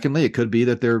 Secondly, it could be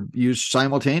that they're used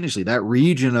simultaneously. That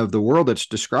region of the world that's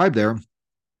described there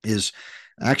is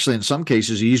actually in some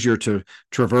cases easier to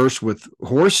traverse with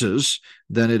horses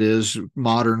than it is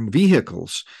modern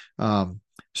vehicles.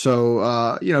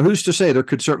 Who's to say? There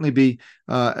could certainly be,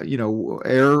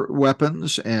 air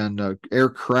weapons and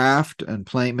aircraft and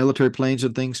military planes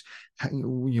and things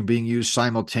being used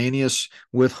simultaneous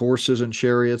with horses and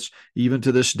chariots. Even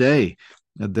to this day,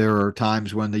 there are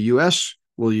times when the U.S.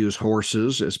 will use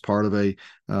horses as part of a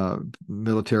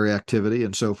military activity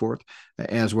and so forth,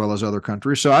 as well as other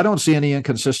countries. So I don't see any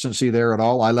inconsistency there at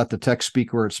all. I let the text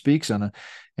speak where it speaks, and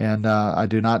I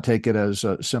do not take it as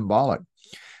symbolic.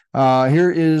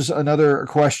 Here is another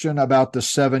question about the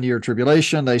 7-year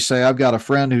tribulation. They say, I've got a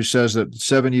friend who says that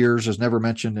 7 years is never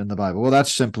mentioned in the Bible. Well,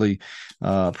 that's simply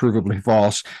provably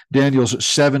false. Daniel's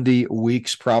 70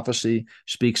 weeks prophecy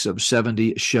speaks of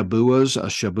 70 Shabuas. A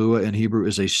Shabua in Hebrew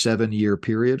is a 7-year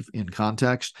period in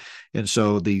context. And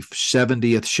so the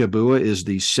 70th Shabua is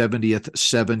the 70th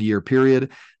 7-year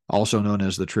period, also known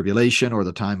as the tribulation or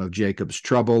the time of Jacob's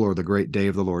trouble or the great day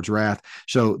of the Lord's wrath.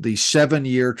 So the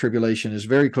 7-year tribulation is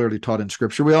very clearly taught in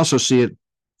Scripture. We also see it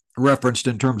referenced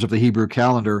in terms of the Hebrew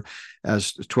calendar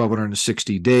as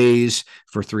 1,260 days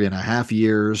for 3.5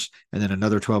 years, and then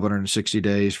another 1,260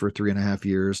 days for 3.5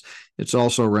 years. It's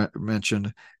also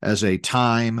mentioned as a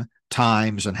time,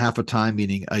 times, and half a time,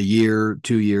 meaning a year,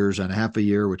 2 years, and half a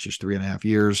year, which is 3.5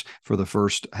 years for the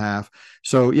first half.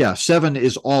 So 7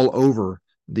 is all over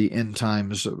the end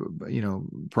times,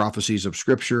 prophecies of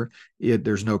Scripture.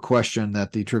 There's no question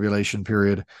that the tribulation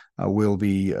period will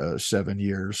be 7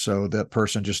 years. So that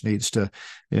person just needs to,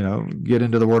 get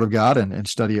into the Word of God and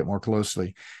study it more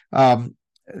closely.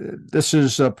 This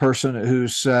is a person who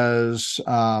says,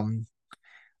 I'm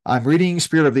reading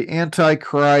Spirit of the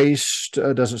Antichrist.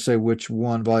 Doesn't say which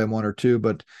one, volume 1 or 2,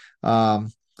 but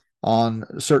on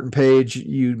a certain page,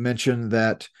 you mentioned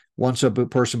that once a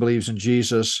person believes in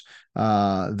Jesus,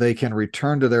 they can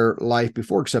return to their life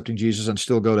before accepting Jesus and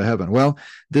still go to heaven. Well,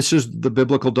 this is the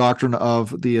biblical doctrine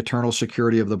of the eternal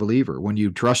security of the believer. When you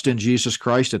trust in Jesus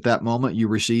Christ, at that moment, you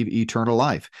receive eternal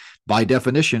life. By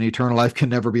definition, eternal life can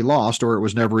never be lost, or it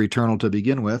was never eternal to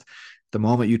begin with. The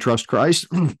moment you trust Christ,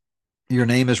 your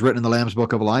name is written in the Lamb's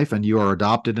Book of Life, and you are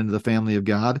adopted into the family of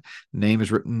God. Name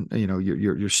is written,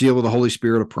 you're sealed with the Holy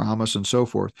Spirit of promise and so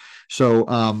forth.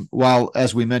 So while,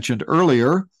 as we mentioned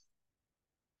earlier,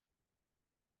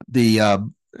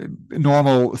 the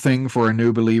normal thing for a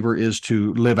new believer is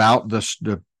to live out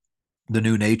the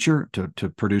new nature, to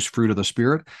produce fruit of the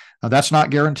Spirit. That's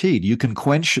not guaranteed. You can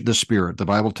quench the Spirit. The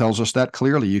Bible tells us that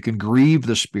clearly. You can grieve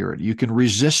the Spirit. You can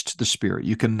resist the Spirit.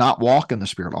 You can not walk in the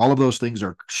Spirit. All of those things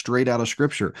are straight out of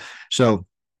Scripture. So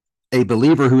a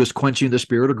believer who is quenching the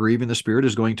Spirit or grieving the Spirit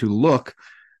is going to look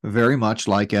very much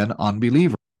like an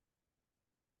unbeliever.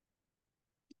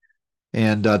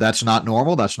 And that's not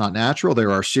normal. That's not natural.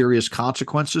 There are serious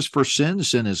consequences for sin.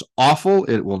 Sin is awful.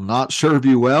 It will not serve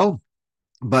you well.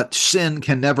 But sin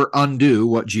can never undo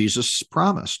what Jesus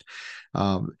promised.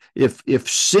 If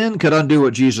sin could undo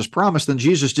what Jesus promised, then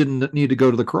Jesus didn't need to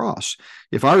go to the cross.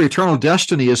 If our eternal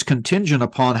destiny is contingent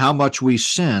upon how much we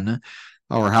sin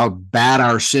or how bad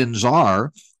our sins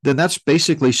are, then that's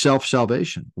basically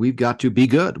self-salvation. We've got to be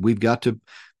good. We've got to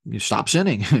stop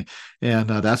sinning. And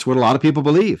that's what a lot of people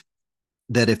believe.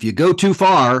 That if you go too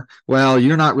far, well,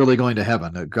 you're not really going to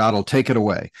heaven. God will take it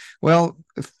away. Well,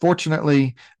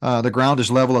 fortunately, the ground is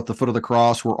level at the foot of the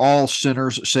cross. We're all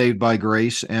sinners saved by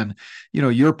grace. And,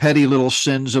 your petty little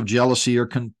sins of jealousy or,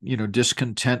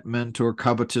 discontentment or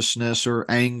covetousness or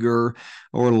anger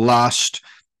or lust,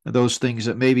 those things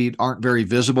that maybe aren't very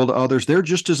visible to others, they're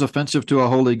just as offensive to a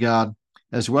holy God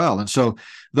as well. And so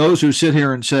those who sit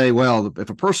here and say, well, if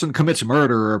a person commits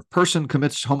murder or a person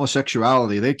commits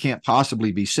homosexuality, they can't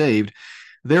possibly be saved,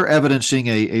 they're evidencing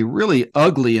a really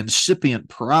ugly, incipient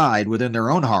pride within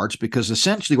their own hearts, because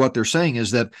essentially what they're saying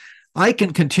is that I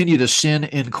can continue to sin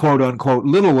in quote unquote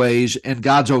little ways and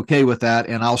God's okay with that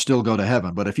and I'll still go to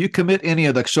heaven. But if you commit any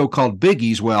of the so-called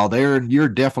biggies, well, you're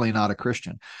definitely not a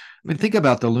Christian. I mean, think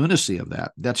about the lunacy of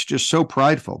that. That's just so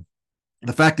prideful.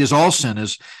 The fact is, all sin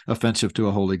is offensive to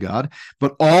a holy God,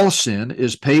 but all sin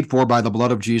is paid for by the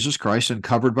blood of Jesus Christ and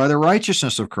covered by the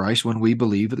righteousness of Christ when we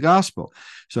believe the gospel.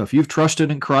 So if you've trusted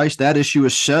in Christ, that issue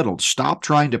is settled. Stop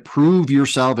trying to prove your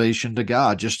salvation to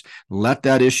God. Just let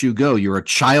that issue go. You're a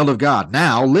child of God.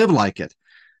 Now live like it.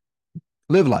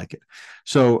 Live like it.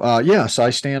 So, yes,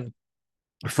 I stand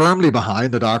firmly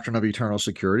behind the doctrine of eternal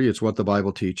security. It's what the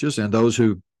Bible teaches. And those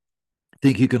who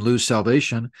think you can lose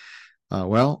salvation,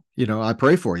 well, I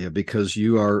pray for you, because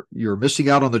you're missing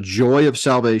out on the joy of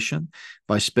salvation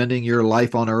by spending your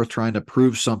life on earth trying to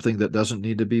prove something that doesn't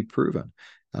need to be proven.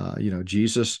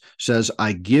 Jesus says,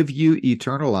 I give you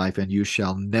eternal life and you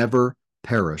shall never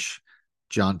perish.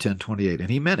 John 10:28. And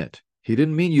he meant it. He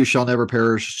didn't mean you shall never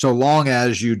perish so long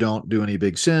as you don't do any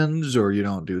big sins or you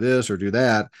don't do this or do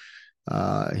that.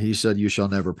 He said you shall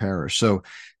never perish. So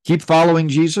keep following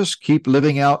Jesus, keep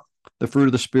living out the fruit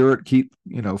of the Spirit, keep,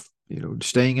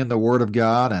 staying in the Word of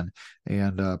God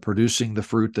and producing the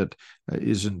fruit that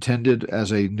is intended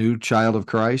as a new child of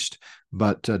Christ.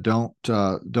 But don't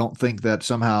think that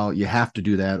somehow you have to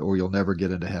do that or you'll never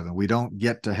get into heaven. We don't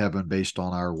get to heaven based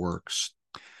on our works.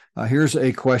 Here's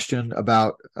a question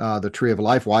about the tree of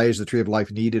life. Why is the tree of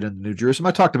life needed in the New Jerusalem?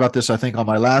 I talked about this, I think, on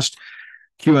my last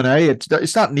Q&A.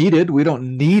 It's not needed. We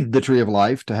don't need the tree of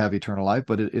life to have eternal life,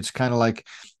 but it's kind of like,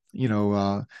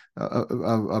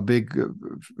 a big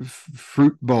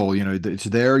fruit bowl. It's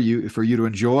there for you to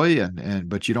enjoy,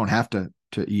 but you don't have to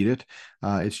eat it.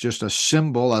 It's just a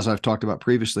symbol, as I've talked about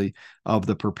previously, of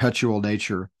the perpetual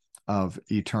nature of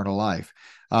eternal life.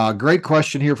 Great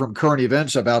question here from Current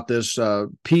Events about this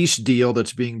peace deal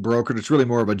that's being brokered. It's really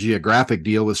more of a geographic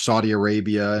deal with Saudi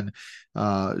Arabia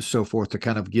and so forth, to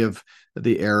kind of give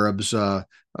the Arabs,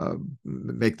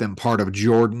 make them part of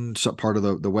Jordan, part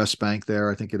of the West Bank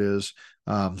there, I think it is.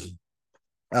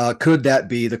 Could that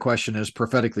be, the question is,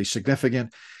 prophetically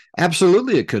significant?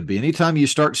 Absolutely, it could be. Anytime you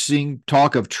start seeing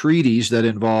talk of treaties that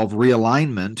involve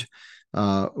realignment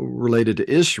related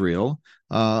to Israel,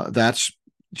 that's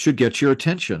should get your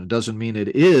attention. It doesn't mean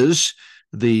it is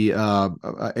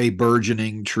a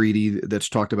burgeoning treaty that's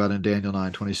talked about in Daniel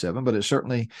 9:27, but it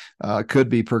certainly could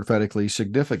be prophetically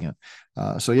significant.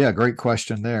 So yeah, great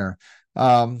question there.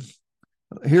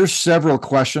 Here's several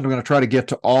questions. I'm going to try to get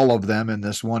to all of them in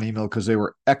this one email because they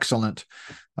were excellent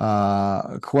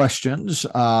questions.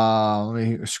 Let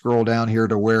me scroll down here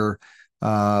to where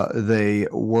they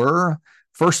were.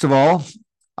 First of all,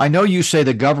 I know you say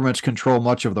the governments control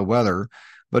much of the weather,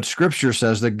 but Scripture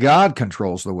says that God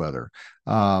controls the weather.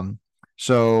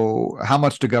 So how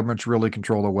much do governments really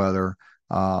control the weather?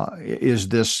 Is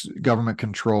this government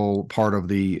control part of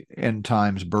the end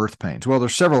times birth pains? Well,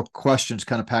 there's several questions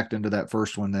kind of packed into that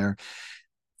first one there.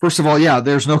 First of all, yeah,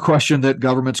 there's no question that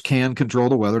governments can control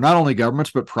the weather. Not only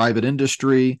governments, but private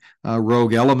industry,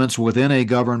 rogue elements within a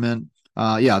government.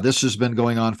 This has been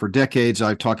going on for decades.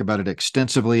 I've talked about it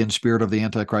extensively in Spirit of the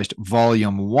Antichrist,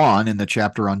 Volume 1, in the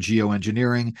chapter on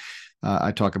geoengineering.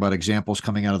 I talk about examples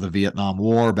coming out of the Vietnam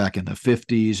War back in the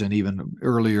 50s and even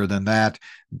earlier than that,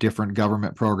 different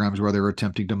government programs where they were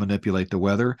attempting to manipulate the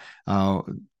weather.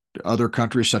 Other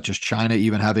countries, such as China,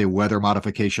 even have a weather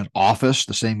modification office,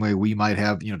 the same way we might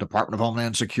have, Department of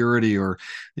Homeland Security or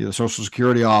the Social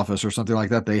Security Office or something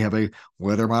like that. They have a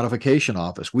weather modification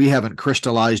office. We haven't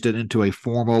crystallized it into a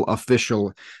formal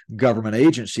official government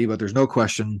agency, but there's no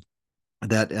question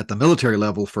that at the military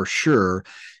level, for sure,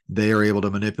 they are able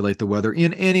to manipulate the weather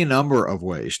in any number of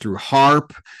ways, through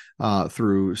HAARP,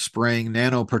 through spraying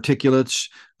nanoparticulates,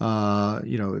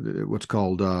 what's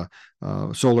called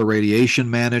solar radiation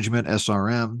management,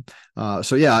 SRM.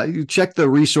 You check the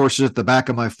resources at the back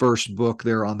of my first book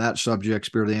there on that subject,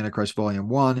 Spirit of the Antichrist, Volume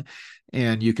 1,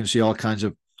 and you can see all kinds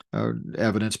of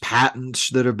evidence, patents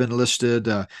that have been listed,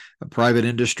 a private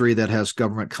industry that has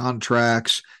government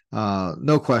contracts,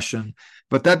 no question.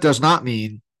 But that does not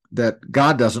mean that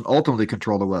God doesn't ultimately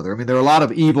control the weather. I mean, there are a lot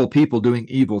of evil people doing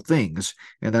evil things,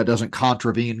 and that doesn't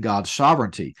contravene God's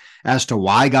sovereignty. As to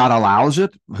why God allows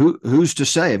it, who's to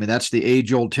say? I mean, that's the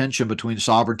age-old tension between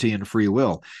sovereignty and free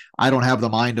will. I don't have the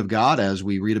mind of God, as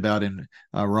we read about in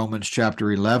Romans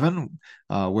chapter 11,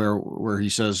 where he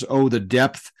says, "Oh, the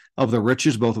depth of the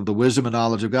riches, both of the wisdom and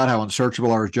knowledge of God, how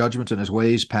unsearchable are his judgments and his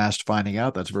ways past finding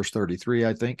out." That's verse 33,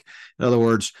 I think. In other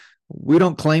words, we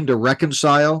don't claim to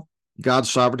reconcile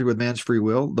God's sovereignty with man's free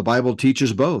will. The Bible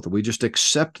teaches both. We just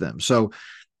accept them. So,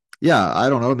 yeah, I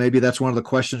don't know. Maybe that's one of the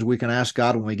questions we can ask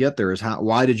God when we get there is,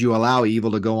 why did you allow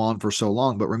evil to go on for so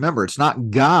long? But remember, it's not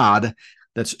God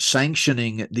that's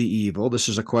sanctioning the evil. This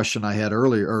is a question I had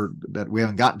earlier, or that we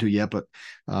haven't gotten to yet, but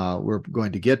we're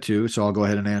going to get to. So I'll go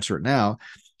ahead and answer it now.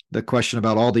 the question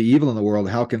about all the evil in the world,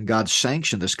 how can God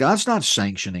sanction this? God's not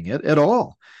sanctioning it at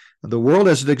all. The world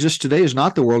as it exists today is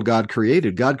not the world God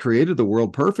created. God created the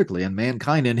world perfectly and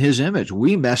mankind in his image.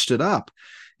 We messed it up,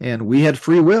 and we had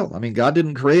free will. I mean, God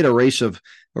didn't create a race of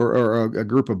or a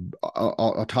group of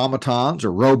automatons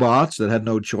or robots that had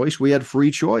no choice. We had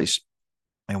free choice.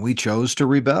 And we chose to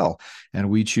rebel, and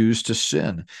we choose to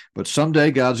sin. But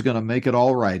someday God's going to make it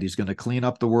all right. He's going to clean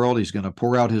up the world. He's going to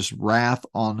pour out his wrath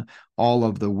on all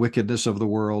of the wickedness of the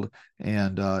world,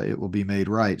 and it will be made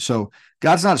right. So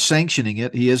God's not sanctioning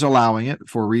it. He is allowing it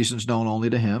for reasons known only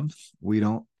to him. We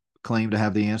don't claim to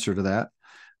have the answer to that.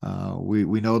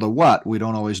 We know the what. We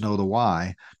don't always know the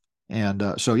why.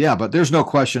 And so, yeah, but there's no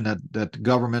question that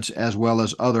governments, as well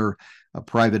as other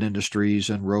private industries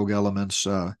and rogue elements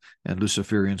and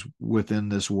Luciferians within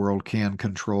this world, can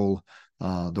control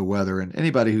the weather. And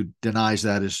anybody who denies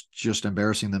that is just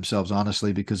embarrassing themselves,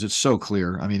 honestly, because it's so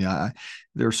clear. I mean,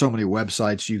 there are so many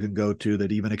websites you can go to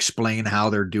that even explain how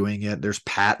they're doing it. There's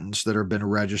patents that have been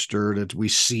registered. We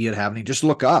see it happening. Just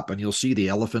look up and you'll see the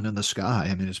elephant in the sky.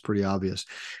 I mean, it's pretty obvious.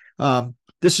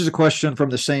 This is a question from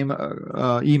the same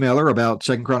emailer about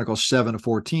 2 Chronicles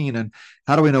 7:14. And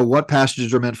how do we know what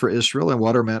passages are meant for Israel and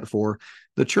what are meant for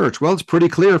the church? Well, it's pretty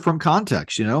clear from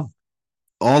context. You know,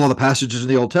 all of the passages in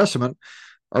the Old Testament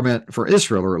are meant for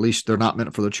Israel, or at least they're not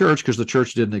meant for the church, because the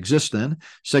church didn't exist then.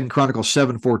 2 Chronicles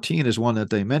 7:14 is one that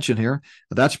they mention here.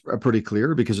 That's pretty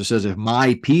clear, because it says, if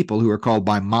my people who are called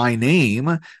by my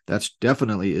name, that's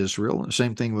definitely Israel. And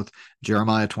same thing with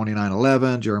Jeremiah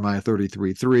 29:11, Jeremiah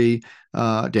 33:3,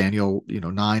 Daniel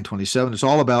 9:27. It's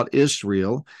all about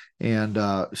Israel. And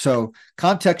so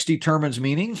context determines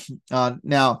meaning.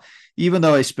 Now, even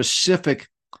though a specific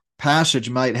passage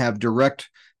might have direct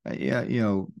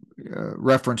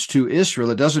reference to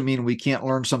Israel, it doesn't mean we can't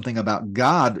learn something about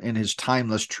God and his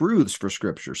timeless truths for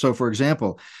Scripture. So, for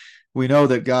example, we know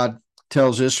that God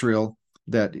tells Israel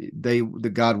that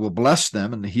God will bless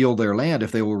them and heal their land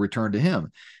if they will return to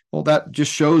him. Well, that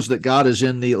just shows that God is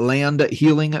in the land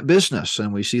healing business,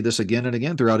 and we see this again and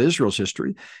again throughout Israel's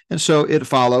history. And so it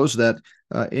follows that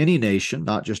any nation,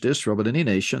 not just Israel, but any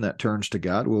nation that turns to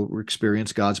God will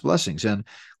experience God's blessings. And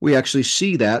we actually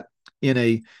see that in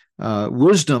a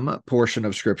wisdom portion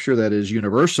of Scripture that is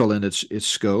universal in its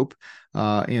scope.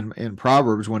 In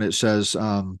Proverbs, when it says,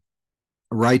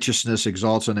 righteousness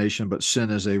exalts a nation, but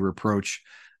sin is a reproach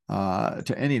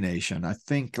to any nation. I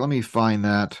think, let me find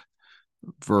that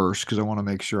verse because I want to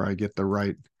make sure I get the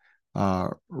right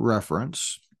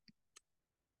reference.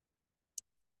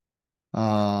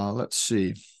 Let's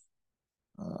see.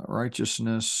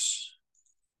 Righteousness.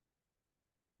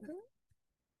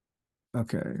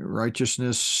 Okay,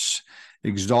 righteousness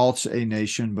exalts a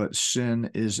nation, but sin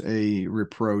is a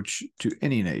reproach to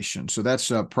any nation. So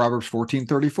that's Proverbs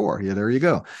 14:34. Yeah, there you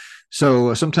go.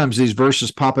 So sometimes these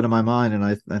verses pop into my mind, and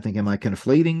I think, am I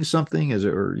conflating something? Is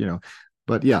it, or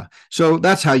But yeah, so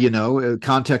that's how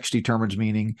context determines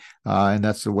meaning, and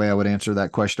that's the way I would answer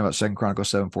that question about 2 Chronicles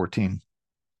 7:14.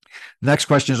 Next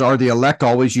question is, are the elect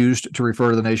always used to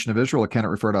refer to the nation of Israel, or can it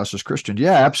refer to us as Christians?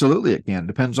 Yeah, absolutely it can.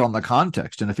 Depends on the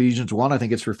context. In Ephesians 1, I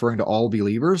think it's referring to all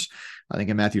believers. I think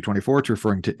in Matthew 24, it's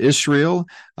referring to Israel,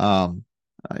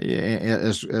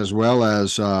 as well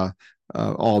as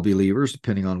all believers,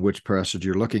 depending on which passage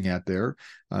you're looking at there,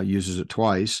 uses it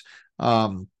twice.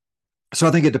 So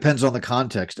I think it depends on the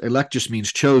context. Elect just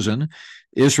means chosen.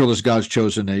 Israel is God's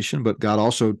chosen nation, but God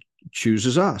also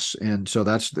chooses us. And so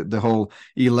that's the whole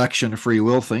election free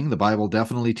will thing. The Bible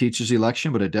definitely teaches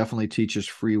election, but it definitely teaches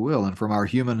free will. And from our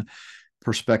human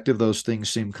perspective, those things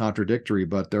seem contradictory,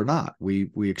 but they're not.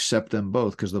 We accept them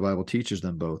both because the Bible teaches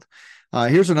them both.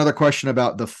 Here's another question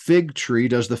about the fig tree.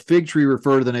 Does the fig tree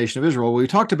refer to the nation of Israel? Well, we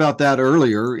talked about that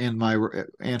earlier in my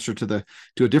answer to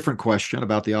a different question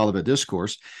about the Olivet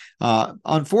Discourse.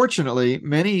 Unfortunately,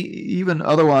 many even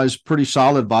otherwise pretty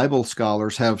solid Bible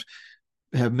scholars have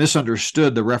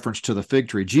misunderstood the reference to the fig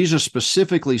tree. Jesus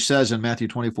specifically says in Matthew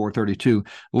 24:32,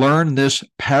 learn this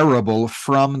parable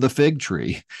from the fig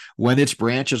tree. When its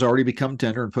branch has already become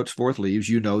tender and puts forth leaves,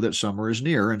 you know that summer is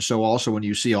near. And so also when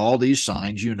you see all these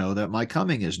signs, you know that my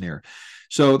coming is near.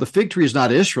 So the fig tree is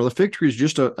not Israel. The fig tree is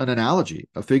just an analogy,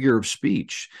 a figure of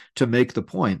speech to make the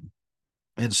point.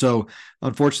 And so,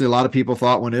 unfortunately, a lot of people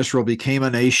thought when Israel became a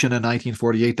nation in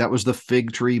 1948, that was the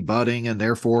fig tree budding, and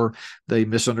therefore they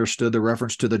misunderstood the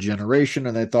reference to the generation,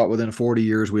 and they thought within 40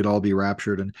 years we'd all be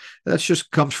raptured. And that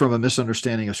just comes from a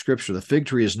misunderstanding of Scripture. The fig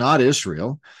tree is not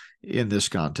Israel in this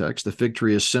context. The fig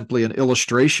tree is simply an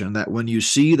illustration that when you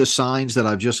see the signs that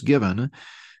I've just given,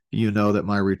 you know that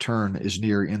my return is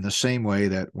near, in the same way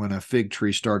that when a fig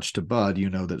tree starts to bud, you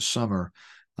know that summer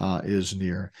is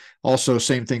near. Also,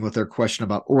 same thing with their question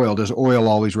about oil. Does oil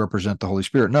always represent the Holy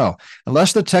Spirit? No.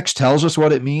 Unless the text tells us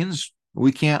what it means,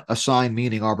 we can't assign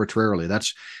meaning arbitrarily.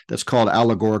 That's called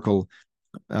allegorical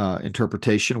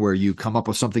interpretation, where you come up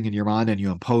with something in your mind and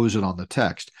you impose it on the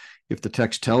text. If the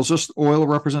text tells us oil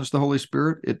represents the Holy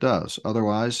Spirit, it does.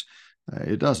 Otherwise,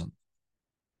 it doesn't.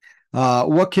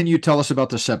 What can you tell us about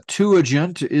the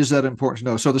Septuagint? Is that important to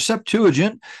know? So the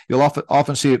Septuagint, you'll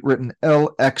often see it written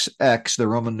LXX, the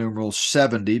Roman numeral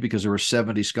 70, because there were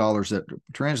 70 scholars that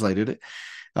translated it.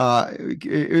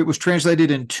 It was translated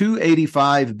in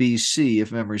 285 BC,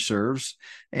 if memory serves,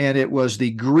 and it was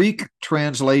the Greek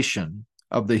translation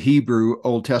of the Hebrew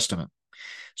Old Testament.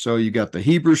 So you got the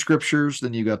Hebrew scriptures,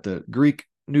 then you got the Greek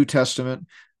New Testament.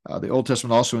 The Old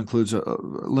Testament also includes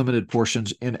limited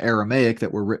portions in Aramaic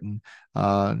that were written,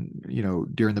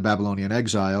 during the Babylonian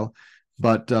exile.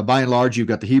 But by and large, you've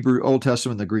got the Hebrew Old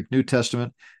Testament, the Greek New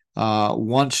Testament.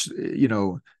 Once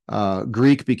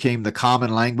Greek became the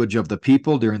common language of the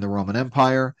people during the Roman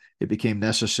Empire, it became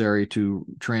necessary to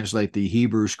translate the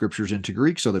Hebrew scriptures into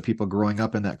Greek so that people growing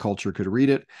up in that culture could read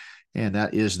it, and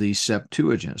that is the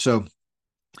Septuagint. So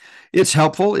it's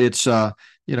helpful. It's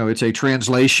it's a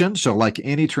translation. So like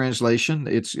any translation,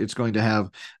 it's going to have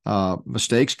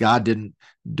mistakes. God didn't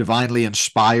divinely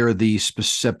inspire the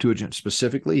Septuagint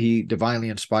specifically. He divinely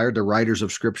inspired the writers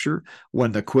of Scripture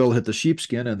when the quill hit the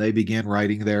sheepskin and they began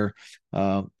writing their,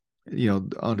 under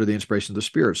the inspiration of the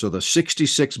Spirit. So the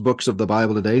 66 books of the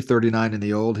Bible today, 39 in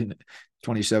the Old,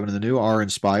 27 in the New, are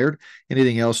inspired.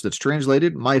 Anything else that's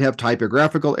translated might have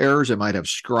typographical errors. It might have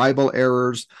scribal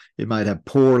errors. It might have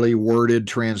poorly worded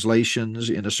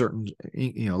translations in a certain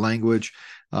language.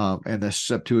 And the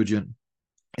Septuagint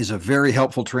is a very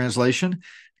helpful translation.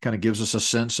 It kind of gives us a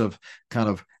sense of kind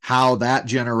of how that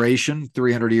generation,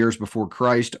 300 years before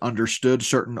Christ, understood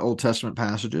certain Old Testament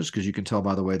passages, because you can tell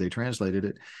by the way they translated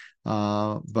it.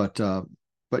 But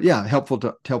yeah, helpful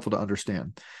to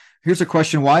understand. Here's a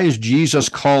question: why is Jesus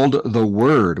called the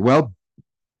Word? Well,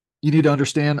 you need to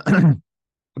understand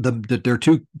that there are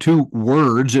two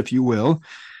words, if you will,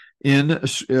 in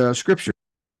Scripture.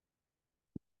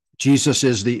 Jesus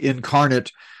is the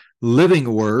incarnate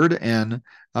living Word, and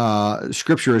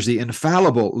Scripture is the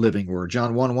infallible living Word.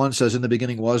 John 1:1 says, "In the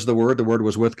beginning was the Word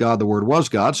was with God, the Word was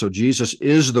God." So Jesus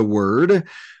is the Word.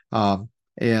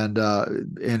 And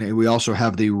we also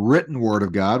have the written Word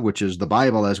of God, which is the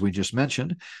Bible, as we just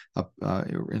mentioned,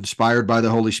 inspired by the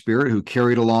Holy Spirit, who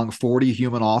carried along 40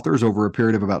 human authors over a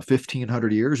period of about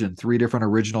 1,500 years in 3 different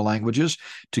original languages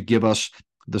to give us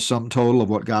the sum total of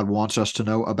what God wants us to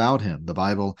know about Him. The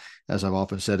Bible, as I've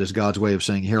often said, is God's way of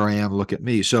saying, "Here I am, look at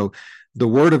me." So the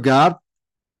Word of God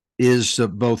is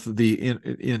both the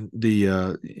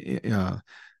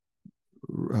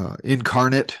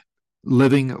incarnate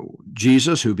living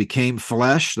Jesus, who became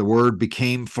flesh. The Word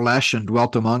became flesh and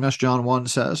dwelt among us, John 1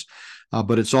 says.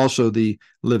 But it's also the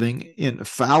living,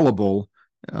 infallible,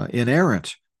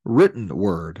 inerrant, written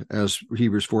Word. As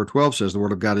Hebrews 4:12 says, the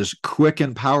Word of God is quick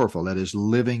and powerful, that is,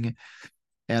 living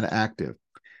and active.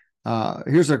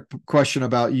 Here's a question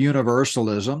about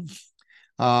universalism.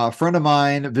 A friend of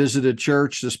mine visited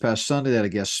church this past Sunday. They had a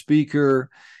guest speaker.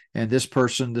 And this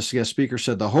guest speaker,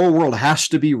 said the whole world has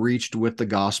to be reached with the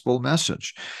gospel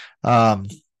message.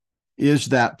 Is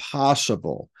that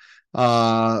possible?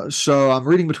 So I'm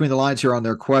reading between the lines here on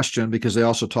their question, because they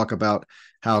also talk about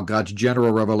how God's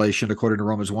general revelation, according to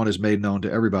Romans 1, is made known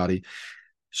to everybody.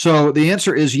 So the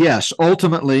answer is yes.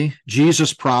 Ultimately,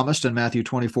 Jesus promised in Matthew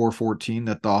 24:14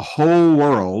 that the whole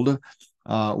world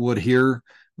would hear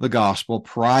the gospel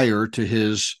prior to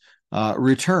his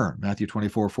return, Matthew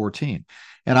 24:14.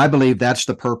 And I believe that's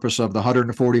the purpose of the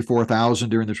 144,000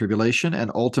 during the tribulation,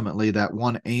 and ultimately that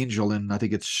one angel in, I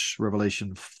think it's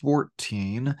Revelation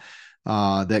 14,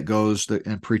 that goes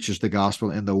and preaches the gospel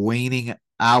in the waning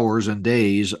hours and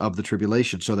days of the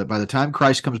tribulation, so that by the time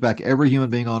Christ comes back, every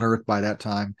human being on earth by that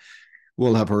time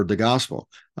will have heard the gospel.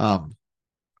 And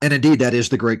indeed, that is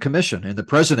the Great Commission. In the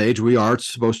present age, we are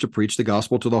supposed to preach the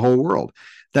gospel to the whole world.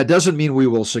 That doesn't mean we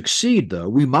will succeed, though.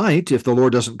 We might, if the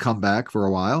Lord doesn't come back for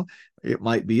a while. It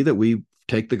might be that we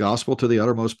take the gospel to the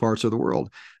uttermost parts of the world.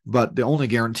 But the only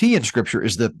guarantee in Scripture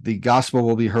is that the gospel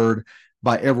will be heard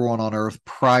by everyone on earth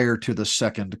prior to the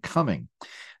second coming.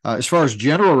 As far as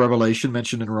general revelation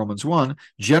mentioned in Romans 1,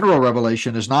 general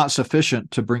revelation is not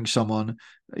sufficient to bring someone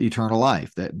eternal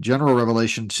life. That general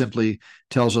revelation simply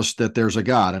tells us that there's a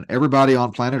God, and everybody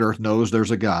on planet Earth knows there's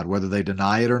a God, whether they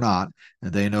deny it or not,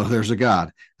 and they know there's a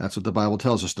God. That's what the Bible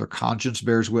tells us. Their conscience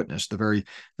bears witness. The very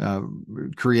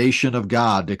creation of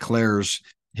God declares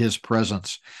his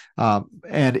presence.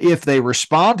 And if they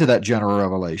respond to that general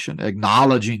revelation,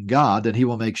 acknowledging God, then he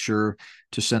will make sure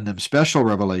to send them special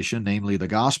revelation, namely the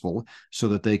gospel, so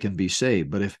that they can be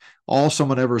saved. But if all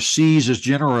someone ever sees is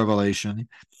general revelation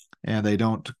and they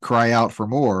don't cry out for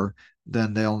more,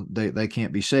 then they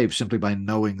can't be saved simply by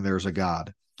knowing there's a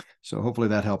God. So hopefully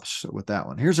that helps with that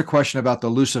one. Here's a question about the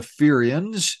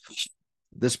Luciferians.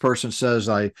 This person says,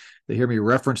 they hear me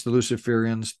reference the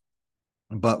Luciferians,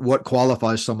 but what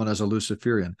qualifies someone as a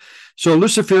Luciferian? So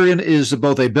Luciferian is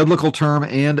both a biblical term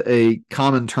and a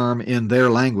common term in their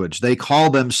language. They call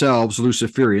themselves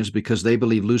Luciferians because they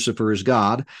believe Lucifer is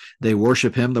God. They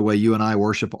worship him the way you and I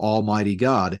worship Almighty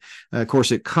God. Of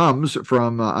course, it comes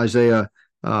from Isaiah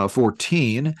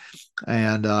 14,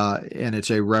 and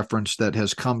it's a reference that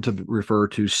has come to refer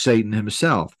to Satan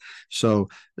himself. So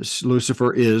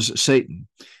Lucifer is Satan.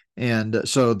 And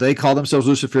so they call themselves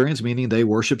Luciferians, meaning they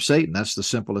worship Satan. That's the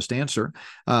simplest answer.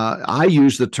 I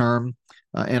use the term,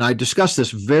 and I discuss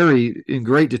this in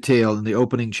great detail in the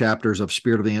opening chapters of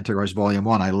Spirit of the Antichrist, Volume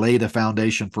 1. I lay the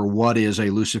foundation for what is a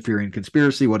Luciferian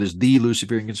conspiracy, what is the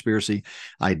Luciferian conspiracy.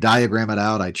 I diagram it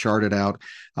out, I chart it out.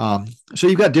 So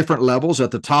you've got different levels.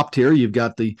 At the top tier, you've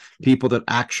got the people that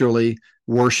actually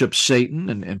worship Satan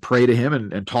and pray to him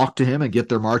and talk to him and get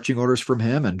their marching orders from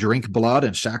him and drink blood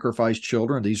and sacrifice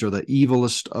children. These are the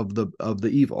evilest of the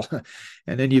evil.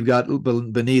 And then you've got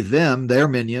beneath them their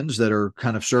minions that are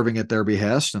kind of serving at their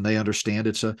behest, and they understand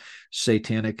it's a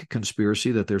satanic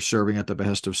conspiracy that they're serving at the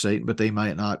behest of Satan, but they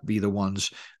might not be the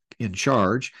ones in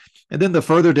charge. And then the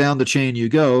further down the chain you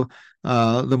go,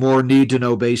 the more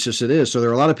need-to-know basis it is. So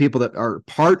there are a lot of people that are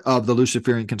part of the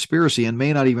Luciferian conspiracy and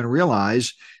may not even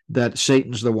realize that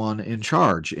Satan's the one in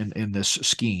charge in this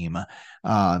scheme.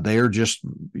 They are just,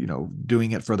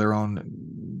 doing it for their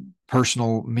own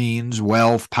personal means,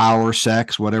 wealth, power,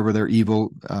 sex, whatever their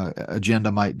evil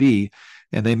agenda might be.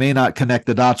 And they may not connect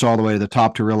the dots all the way to the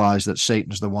top to realize that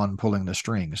Satan's the one pulling the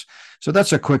strings. So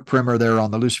that's a quick primer there on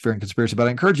the Luciferian conspiracy. But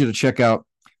I encourage you to check out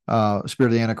Spirit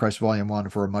of the Antichrist, Volume 1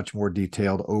 for a much more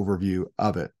detailed overview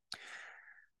of it.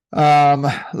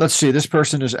 Let's see. This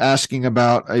person is asking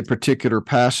about a particular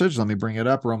passage. Let me bring it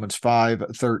up. Romans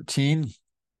 5:13.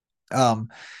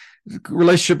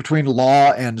 Relationship between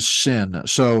law and sin.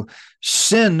 So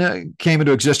sin came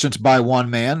into existence by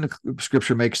one man.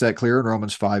 Scripture makes that clear in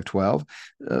Romans 5:12.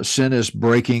 Sin is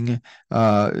breaking,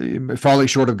 falling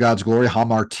short of God's glory.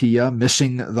 Hamartia,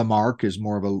 missing the mark, is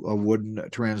more of a wooden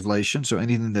translation. So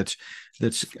anything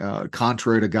that's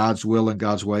contrary to God's will and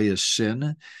God's way is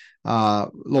sin.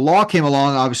 The law came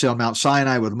along, obviously, on Mount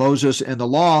Sinai with Moses, and the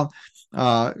law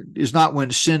is not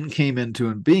when sin came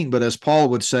into being, but as Paul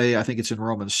would say, I think it's in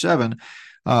Romans 7,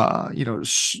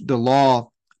 the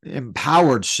law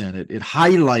empowered sin. It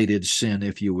highlighted sin,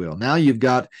 if you will. Now you've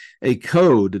got a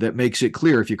code that makes it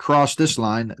clear. If you cross this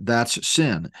line, that's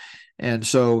sin. And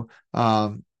so,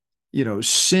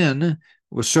 sin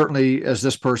was certainly, as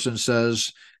this person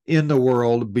says, in the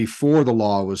world before the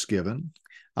law was given.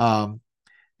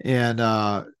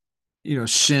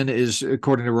 Sin is,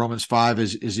 according to Romans 5,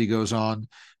 as he goes on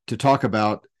to talk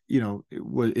about,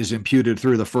 is imputed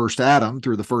through the first Adam.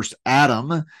 Through the first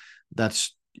Adam,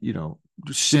 that's,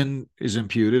 sin is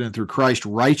imputed, and through Christ,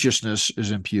 righteousness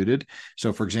is imputed.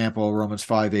 So, for example, Romans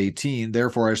 5:18,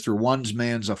 therefore, as through one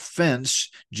man's offense,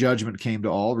 judgment came to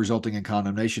all, resulting in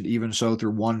condemnation, even so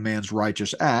through one man's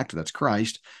righteous act, that's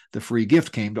Christ, the free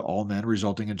gift came to all men,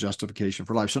 resulting in justification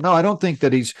for life. So, no, I don't think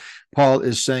that Paul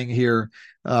is saying here,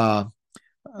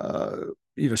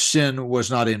 sin was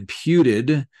not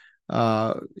imputed,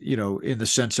 in the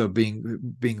sense of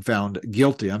being found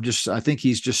guilty. I think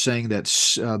he's just saying that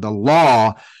the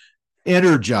law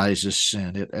energizes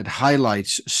sin. It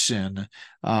highlights sin.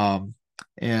 So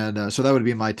that would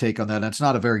be my take on that. And it's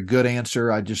not a very good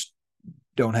answer. I just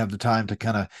don't have the time to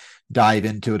kind of dive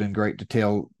into it in great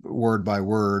detail, word by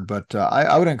word. But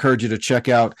I would encourage you to check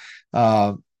out,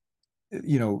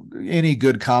 any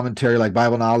good commentary, like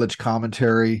Bible Knowledge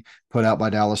commentary put out by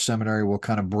Dallas Seminary, will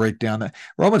kind of break down that.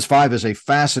 Romans 5 is a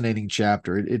fascinating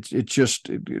chapter. It's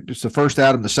the first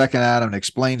Adam, the second Adam, and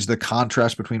explains the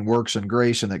contrast between works and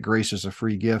grace, and that grace is a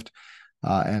free gift,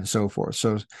 and so forth.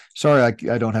 So sorry,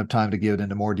 I don't have time to get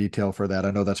into more detail for that.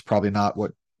 I know that's probably not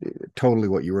totally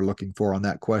what you were looking for on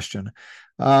that question.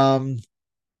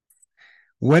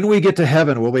 When we get to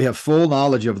heaven, will we have full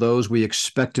knowledge of those we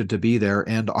expected to be there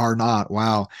and are not?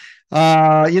 Wow.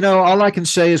 All I can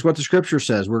say is what the scripture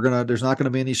says. There's not going to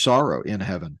be any sorrow in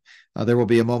heaven. There will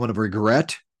be a moment of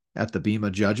regret at the beam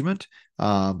of judgment,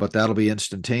 but that'll be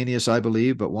instantaneous, I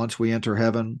believe. But once we enter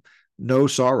heaven, no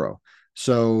sorrow.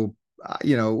 So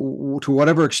to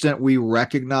whatever extent we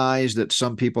recognize that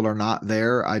some people are not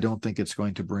there, I don't think it's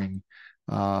going to bring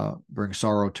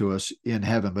sorrow to us in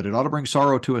heaven, but it ought to bring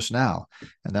sorrow to us now.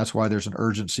 And that's why there's an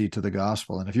urgency to the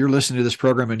gospel. And if you're listening to this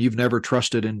program and you've never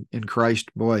trusted in Christ,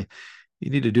 boy, you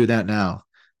need to do that now.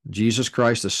 Jesus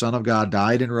Christ, the Son of God,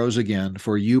 died and rose again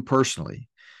for you personally.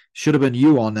 Should have been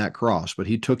you on that cross, but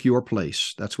he took your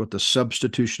place. That's what the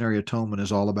substitutionary atonement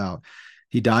is all about.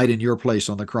 He died in your place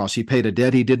on the cross. He paid a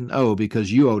debt he didn't owe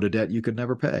because you owed a debt you could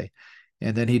never pay.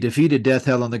 And then he defeated death,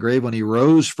 hell, and the grave when he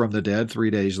rose from the dead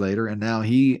 3 days later. And now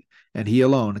he and he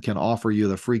alone can offer you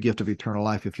the free gift of eternal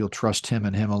life if you'll trust him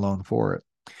and him alone for it.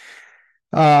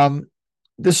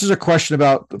 This is a question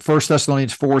about 1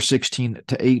 Thessalonians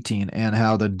 4:16-18 and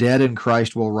how the dead in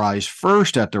Christ will rise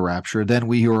first at the rapture. Then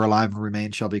we who are alive and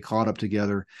remain shall be caught up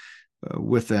together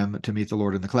with them to meet the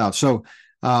Lord in the clouds. So,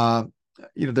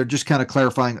 they're just kind of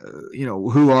clarifying,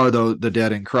 who are the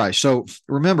dead in Christ. So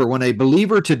remember, when a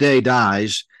believer today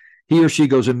dies, he or she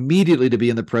goes immediately to be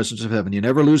in the presence of heaven. You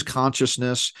never lose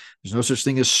consciousness. There's no such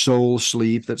thing as soul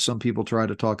sleep that some people try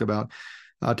to talk about.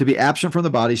 To be absent from the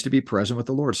body is to be present with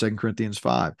the Lord, 2 Corinthians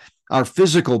 5. Our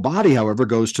physical body, however,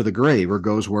 goes to the grave or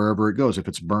goes wherever it goes, if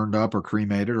it's burned up or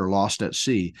cremated or lost at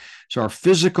sea. So our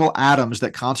physical atoms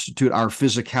that constitute our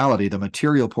physicality, the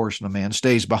material portion of man,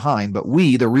 stays behind. But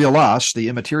we, the real us, the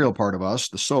immaterial part of us,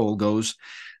 the soul, goes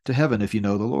to heaven if you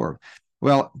know the Lord.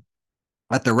 Well,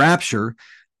 at the rapture,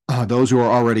 those who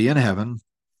are already in heaven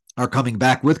are coming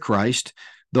back with Christ.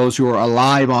 Those who are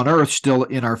alive on earth, still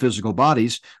in our physical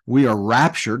bodies, we are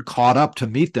raptured, caught up to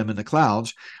meet them in the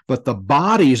clouds. But the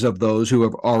bodies of those who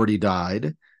have already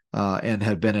died and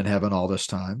have been in heaven all this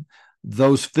time,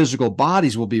 those physical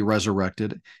bodies will be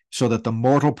resurrected so that the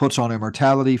mortal puts on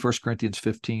immortality, 1 Corinthians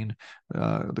 15,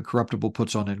 the corruptible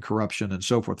puts on incorruption, and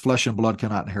so forth. Flesh and blood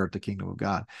cannot inherit the kingdom of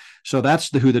God. So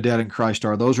that's who the dead in Christ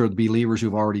are. Those are the believers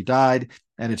who've already died,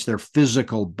 and it's their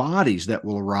physical bodies that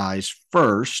will rise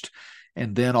first.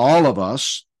 And then all of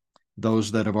us,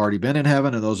 those that have already been in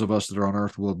heaven and those of us that are on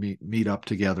earth, will meet up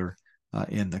together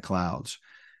in the clouds.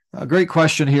 A great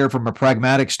question here from a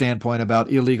pragmatic standpoint about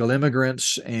illegal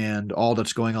immigrants and all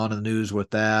that's going on in the news with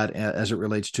that as it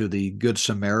relates to the Good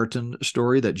Samaritan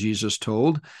story that Jesus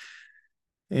told.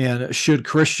 And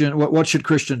what should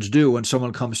Christians do when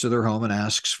someone comes to their home and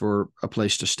asks for a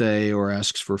place to stay or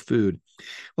asks for food?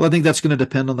 Well, I think that's going to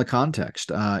depend on the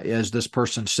context. As this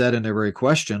person said in their very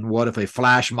question, what if a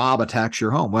flash mob attacks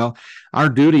your home? Well, our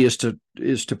duty is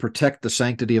to protect the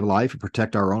sanctity of life and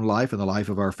protect our own life and the life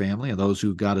of our family and those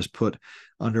who God has put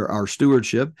under our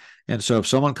stewardship. And so if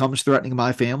someone comes threatening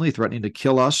my family, threatening to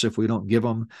kill us if we don't give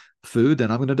them food,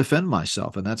 then I'm going to defend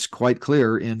myself. And that's quite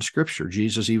clear in Scripture.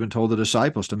 Jesus even told the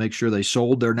disciples to make sure they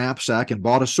sold their knapsack and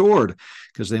bought a sword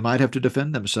because they might have to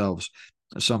defend themselves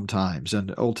sometimes. And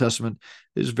the Old Testament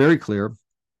is very clear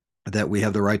that we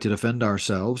have the right to defend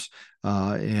ourselves,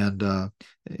 and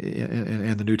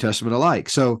the New Testament alike.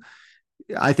 So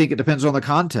I think it depends on the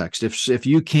context. If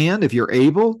you're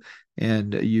able,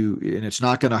 and it's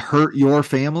not going to hurt your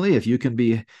family, if you can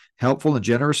be helpful and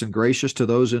generous and gracious to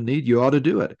those in need, you ought to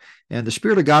do it. And the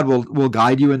Spirit of God will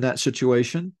guide you in that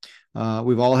situation.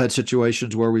 We've all had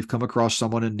situations where we've come across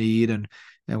someone in need and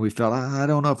we felt, I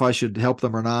don't know if I should help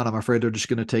them or not. I'm afraid they're just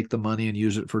going to take the money and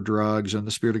use it for drugs. And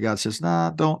the Spirit of God says,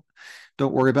 nah, don't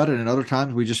worry about it. And other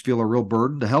times we just feel a real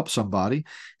burden to help somebody.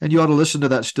 And you ought to listen to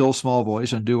that still small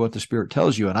voice and do what the Spirit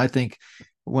tells you. And I think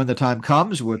when the time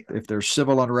comes, if there's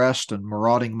civil unrest and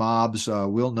marauding mobs,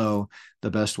 we'll know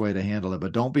the best way to handle it.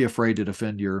 But don't be afraid to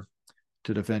defend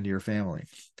your family.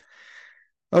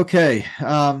 Okay.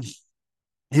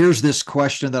 Here's this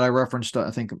question that I referenced, I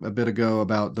think, a bit ago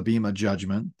about the Bema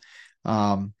judgment.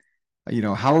 How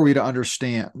are we to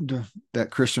understand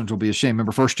that Christians will be ashamed?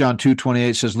 Remember, 1 John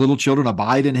 2:28 says, little children,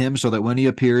 abide in him so that when he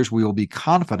appears, we will be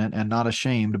confident and not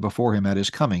ashamed before him at his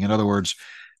coming. In other words,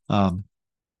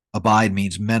 abide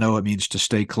means meno. It means to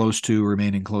stay close to,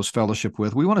 remain in close fellowship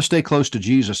with. We want to stay close to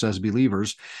Jesus as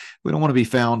believers. We don't want to be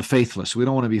found faithless. We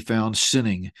don't want to be found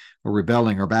sinning or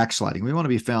rebelling or backsliding. We want to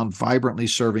be found vibrantly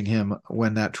serving him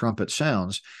when that trumpet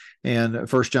sounds. And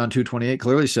 1 John 2:28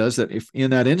 clearly says that if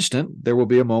in that instant, there will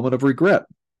be a moment of regret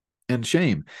and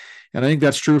shame. And I think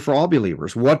that's true for all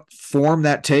believers. What form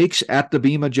that takes at the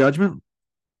Bema judgment,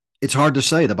 it's hard to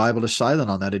say. The Bible is silent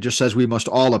on that. It just says we must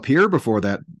all appear before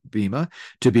that Bema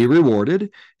to be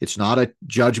rewarded. It's not a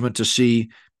judgment to see.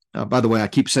 By the way, I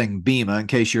keep saying Bema. In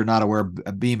case you're not aware,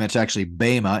 Bema, it's actually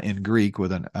Bema in Greek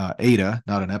with an eta,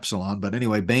 not an epsilon. But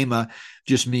anyway, Bema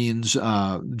just means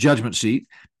judgment seat.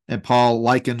 And Paul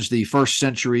likens the first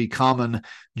century common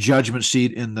judgment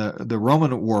seat in the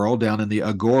Roman world down in the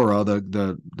agora,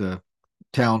 the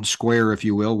town square, if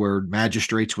you will, where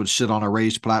magistrates would sit on a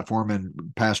raised platform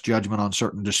and pass judgment on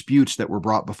certain disputes that were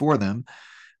brought before them,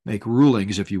 make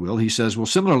rulings, if you will. He says, well,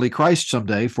 similarly, Christ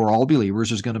someday, for all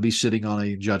believers, is going to be sitting on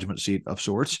a judgment seat of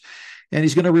sorts, and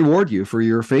he's going to reward you for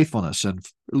your faithfulness. And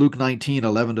Luke 19,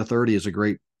 11 to 30 is a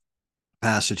great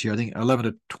passage here. I think 11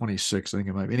 to 26, I think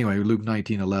it might be. Anyway, Luke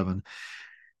 19, 11.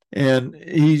 And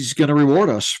he's going to reward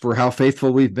us for how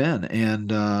faithful we've been.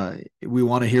 And we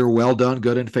want to hear, well done,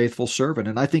 good and faithful servant.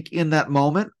 And I think in that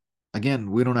moment,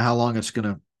 again, we don't know how long it's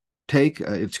going to take.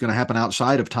 It's going to happen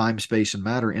outside of time, space, and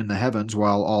matter in the heavens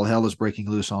while all hell is breaking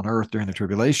loose on earth during the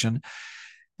tribulation.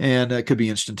 And it could be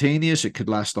instantaneous. It could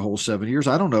last the whole 7 years.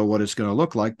 I don't know what it's going to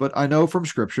look like, but I know from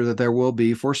Scripture that there will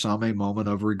be for some a moment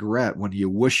of regret when you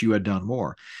wish you had done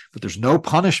more. But there's no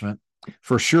punishment.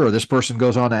 For sure. This person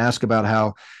goes on to ask about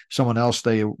how someone else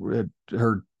they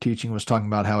heard teaching was talking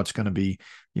about how it's going to be,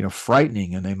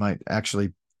 frightening, and they might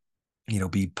actually,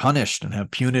 be punished and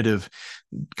have punitive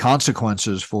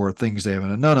consequences for things they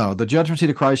haven't. No. The judgment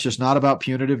seat of Christ is not about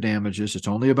punitive damages. It's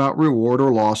only about reward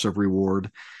or loss of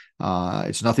reward.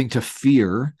 It's nothing to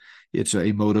fear. It's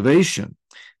a motivation.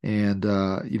 And,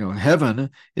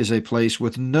 heaven is a place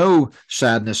with no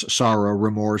sadness, sorrow,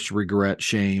 remorse, regret,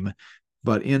 shame.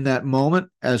 But in that moment,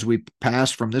 as we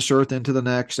pass from this earth into the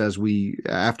next,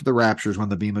 after the rapture is when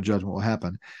the beam of judgment will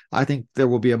happen, I think there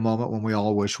will be a moment when we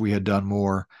all wish we had done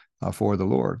more for the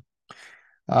Lord.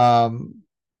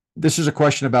 This is a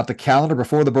question about the calendar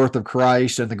before the birth of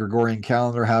Christ and the Gregorian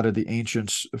calendar. How did the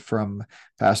ancients from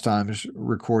past times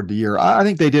record the year? I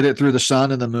think they did it through the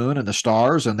sun and the moon and the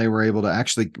stars, and they were able to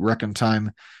actually reckon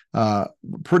time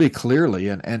pretty clearly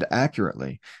and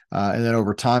accurately. And then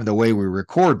over time, the way we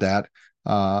record that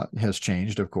has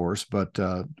changed, of course, but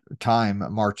time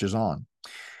marches on.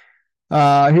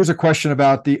 Here's a question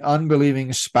about the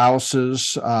unbelieving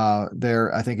spouses.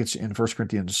 There, I think it's in 1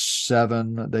 Corinthians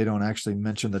 7. They don't actually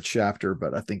mention the chapter,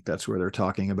 but I think that's where they're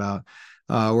talking about,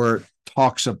 where it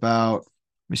talks about,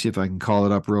 let me see if I can call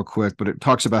it up real quick, but it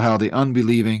talks about how the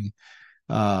unbelieving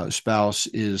spouse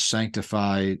is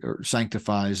sanctified or is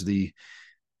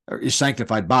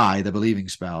sanctified by the believing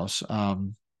spouse.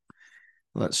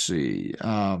 Let's see.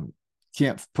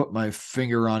 Can't put my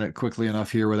finger on it quickly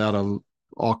enough here without a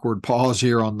awkward pause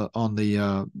here on the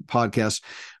podcast.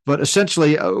 But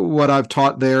essentially, what I've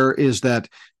taught there is that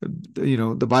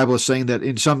the Bible is saying that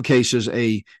in some cases,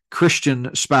 a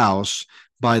Christian spouse,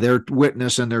 by their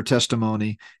witness and their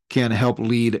testimony, can help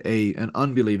lead an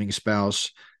unbelieving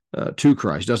spouse to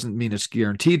Christ. Doesn't mean it's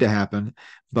guaranteed to happen,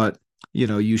 but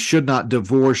you should not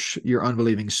divorce your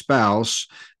unbelieving spouse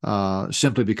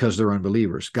simply because they're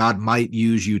unbelievers. God might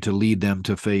use you to lead them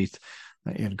to faith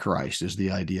in Christ is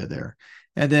the idea there.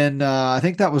 And then I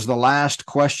think that was the last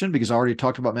question because I already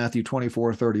talked about Matthew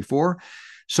 24:34.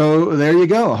 So there you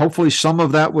go. Hopefully some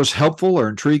of that was helpful or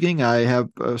intriguing. I have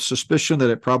a suspicion that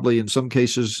it probably in some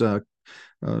cases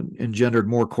engendered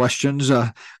more questions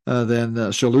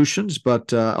than solutions,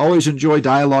 but always enjoy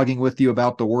dialoguing with you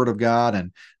about the Word of God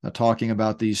and talking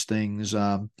about these things.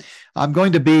 I'm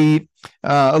going to be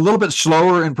a little bit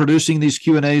slower in producing these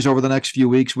Q&As over the next few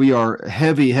weeks. We are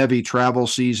heavy travel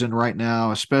season right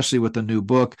now, especially with the new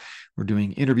book. We're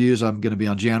doing interviews. I'm going to be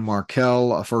on Jan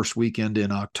Markell first weekend in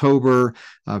October.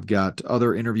 I've got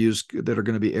other interviews that are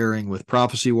going to be airing with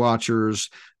Prophecy Watchers.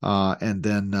 And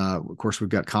then, of course, we've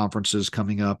got conferences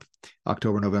coming up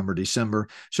October, November, December.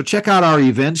 So check out our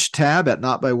events tab at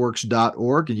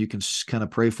notbyworks.org, and you can kind of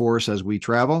pray for us as we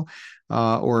travel.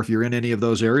 Or if you're in any of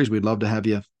those areas, we'd love to have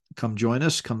you come join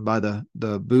us, come by the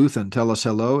booth and tell us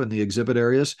hello in the exhibit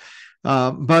areas.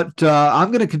 But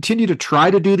I'm going to continue to try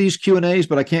to do these Q&As,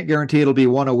 but I can't guarantee it'll be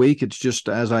one a week. It's just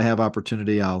as I have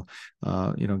opportunity, I'll,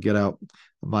 get out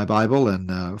my Bible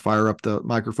and fire up the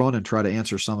microphone and try to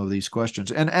answer some of these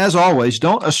questions. And as always,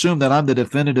 don't assume that I'm the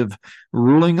definitive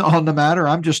ruling on the matter.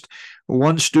 I'm just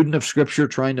one student of Scripture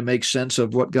trying to make sense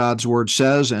of what God's Word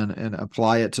says and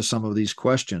apply it to some of these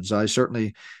questions. I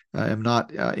certainly am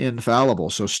not infallible.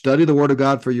 So study the Word of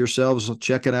God for yourselves.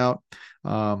 Check it out.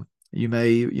 You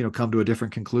may, come to a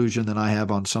different conclusion than I have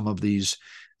on some of these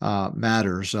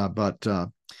matters. But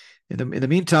in the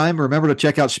meantime, remember to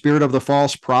check out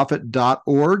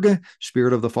spiritofthefalseprophet.org,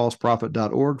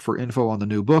 spiritofthefalseprophet.org for info on the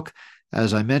new book.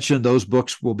 As I mentioned, those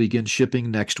books will begin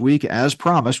shipping next week. As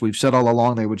promised, we've said all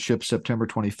along they would ship September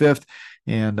 25th,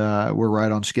 and we're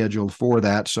right on schedule for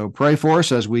that. So pray for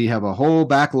us as we have a whole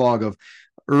backlog of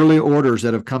early orders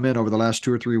that have come in over the last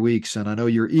 2 or 3 weeks. And I know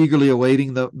you're eagerly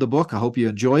awaiting the book. I hope you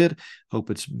enjoy it. Hope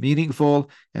it's meaningful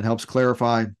and helps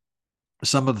clarify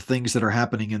some of the things that are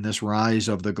happening in this rise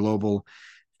of the global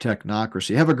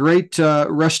technocracy. Have a great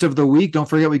rest of the week. Don't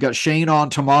forget, we got Shane on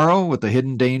tomorrow with the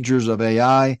hidden dangers of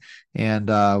AI, and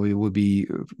we will be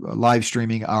live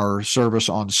streaming our service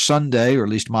on Sunday, or at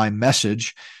least my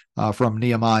message from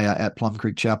Nehemiah at Plum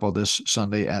Creek Chapel this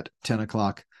Sunday at 10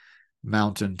 o'clock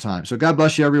Mountain Time. So God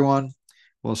bless you, everyone.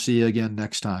 We'll see you again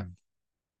next time.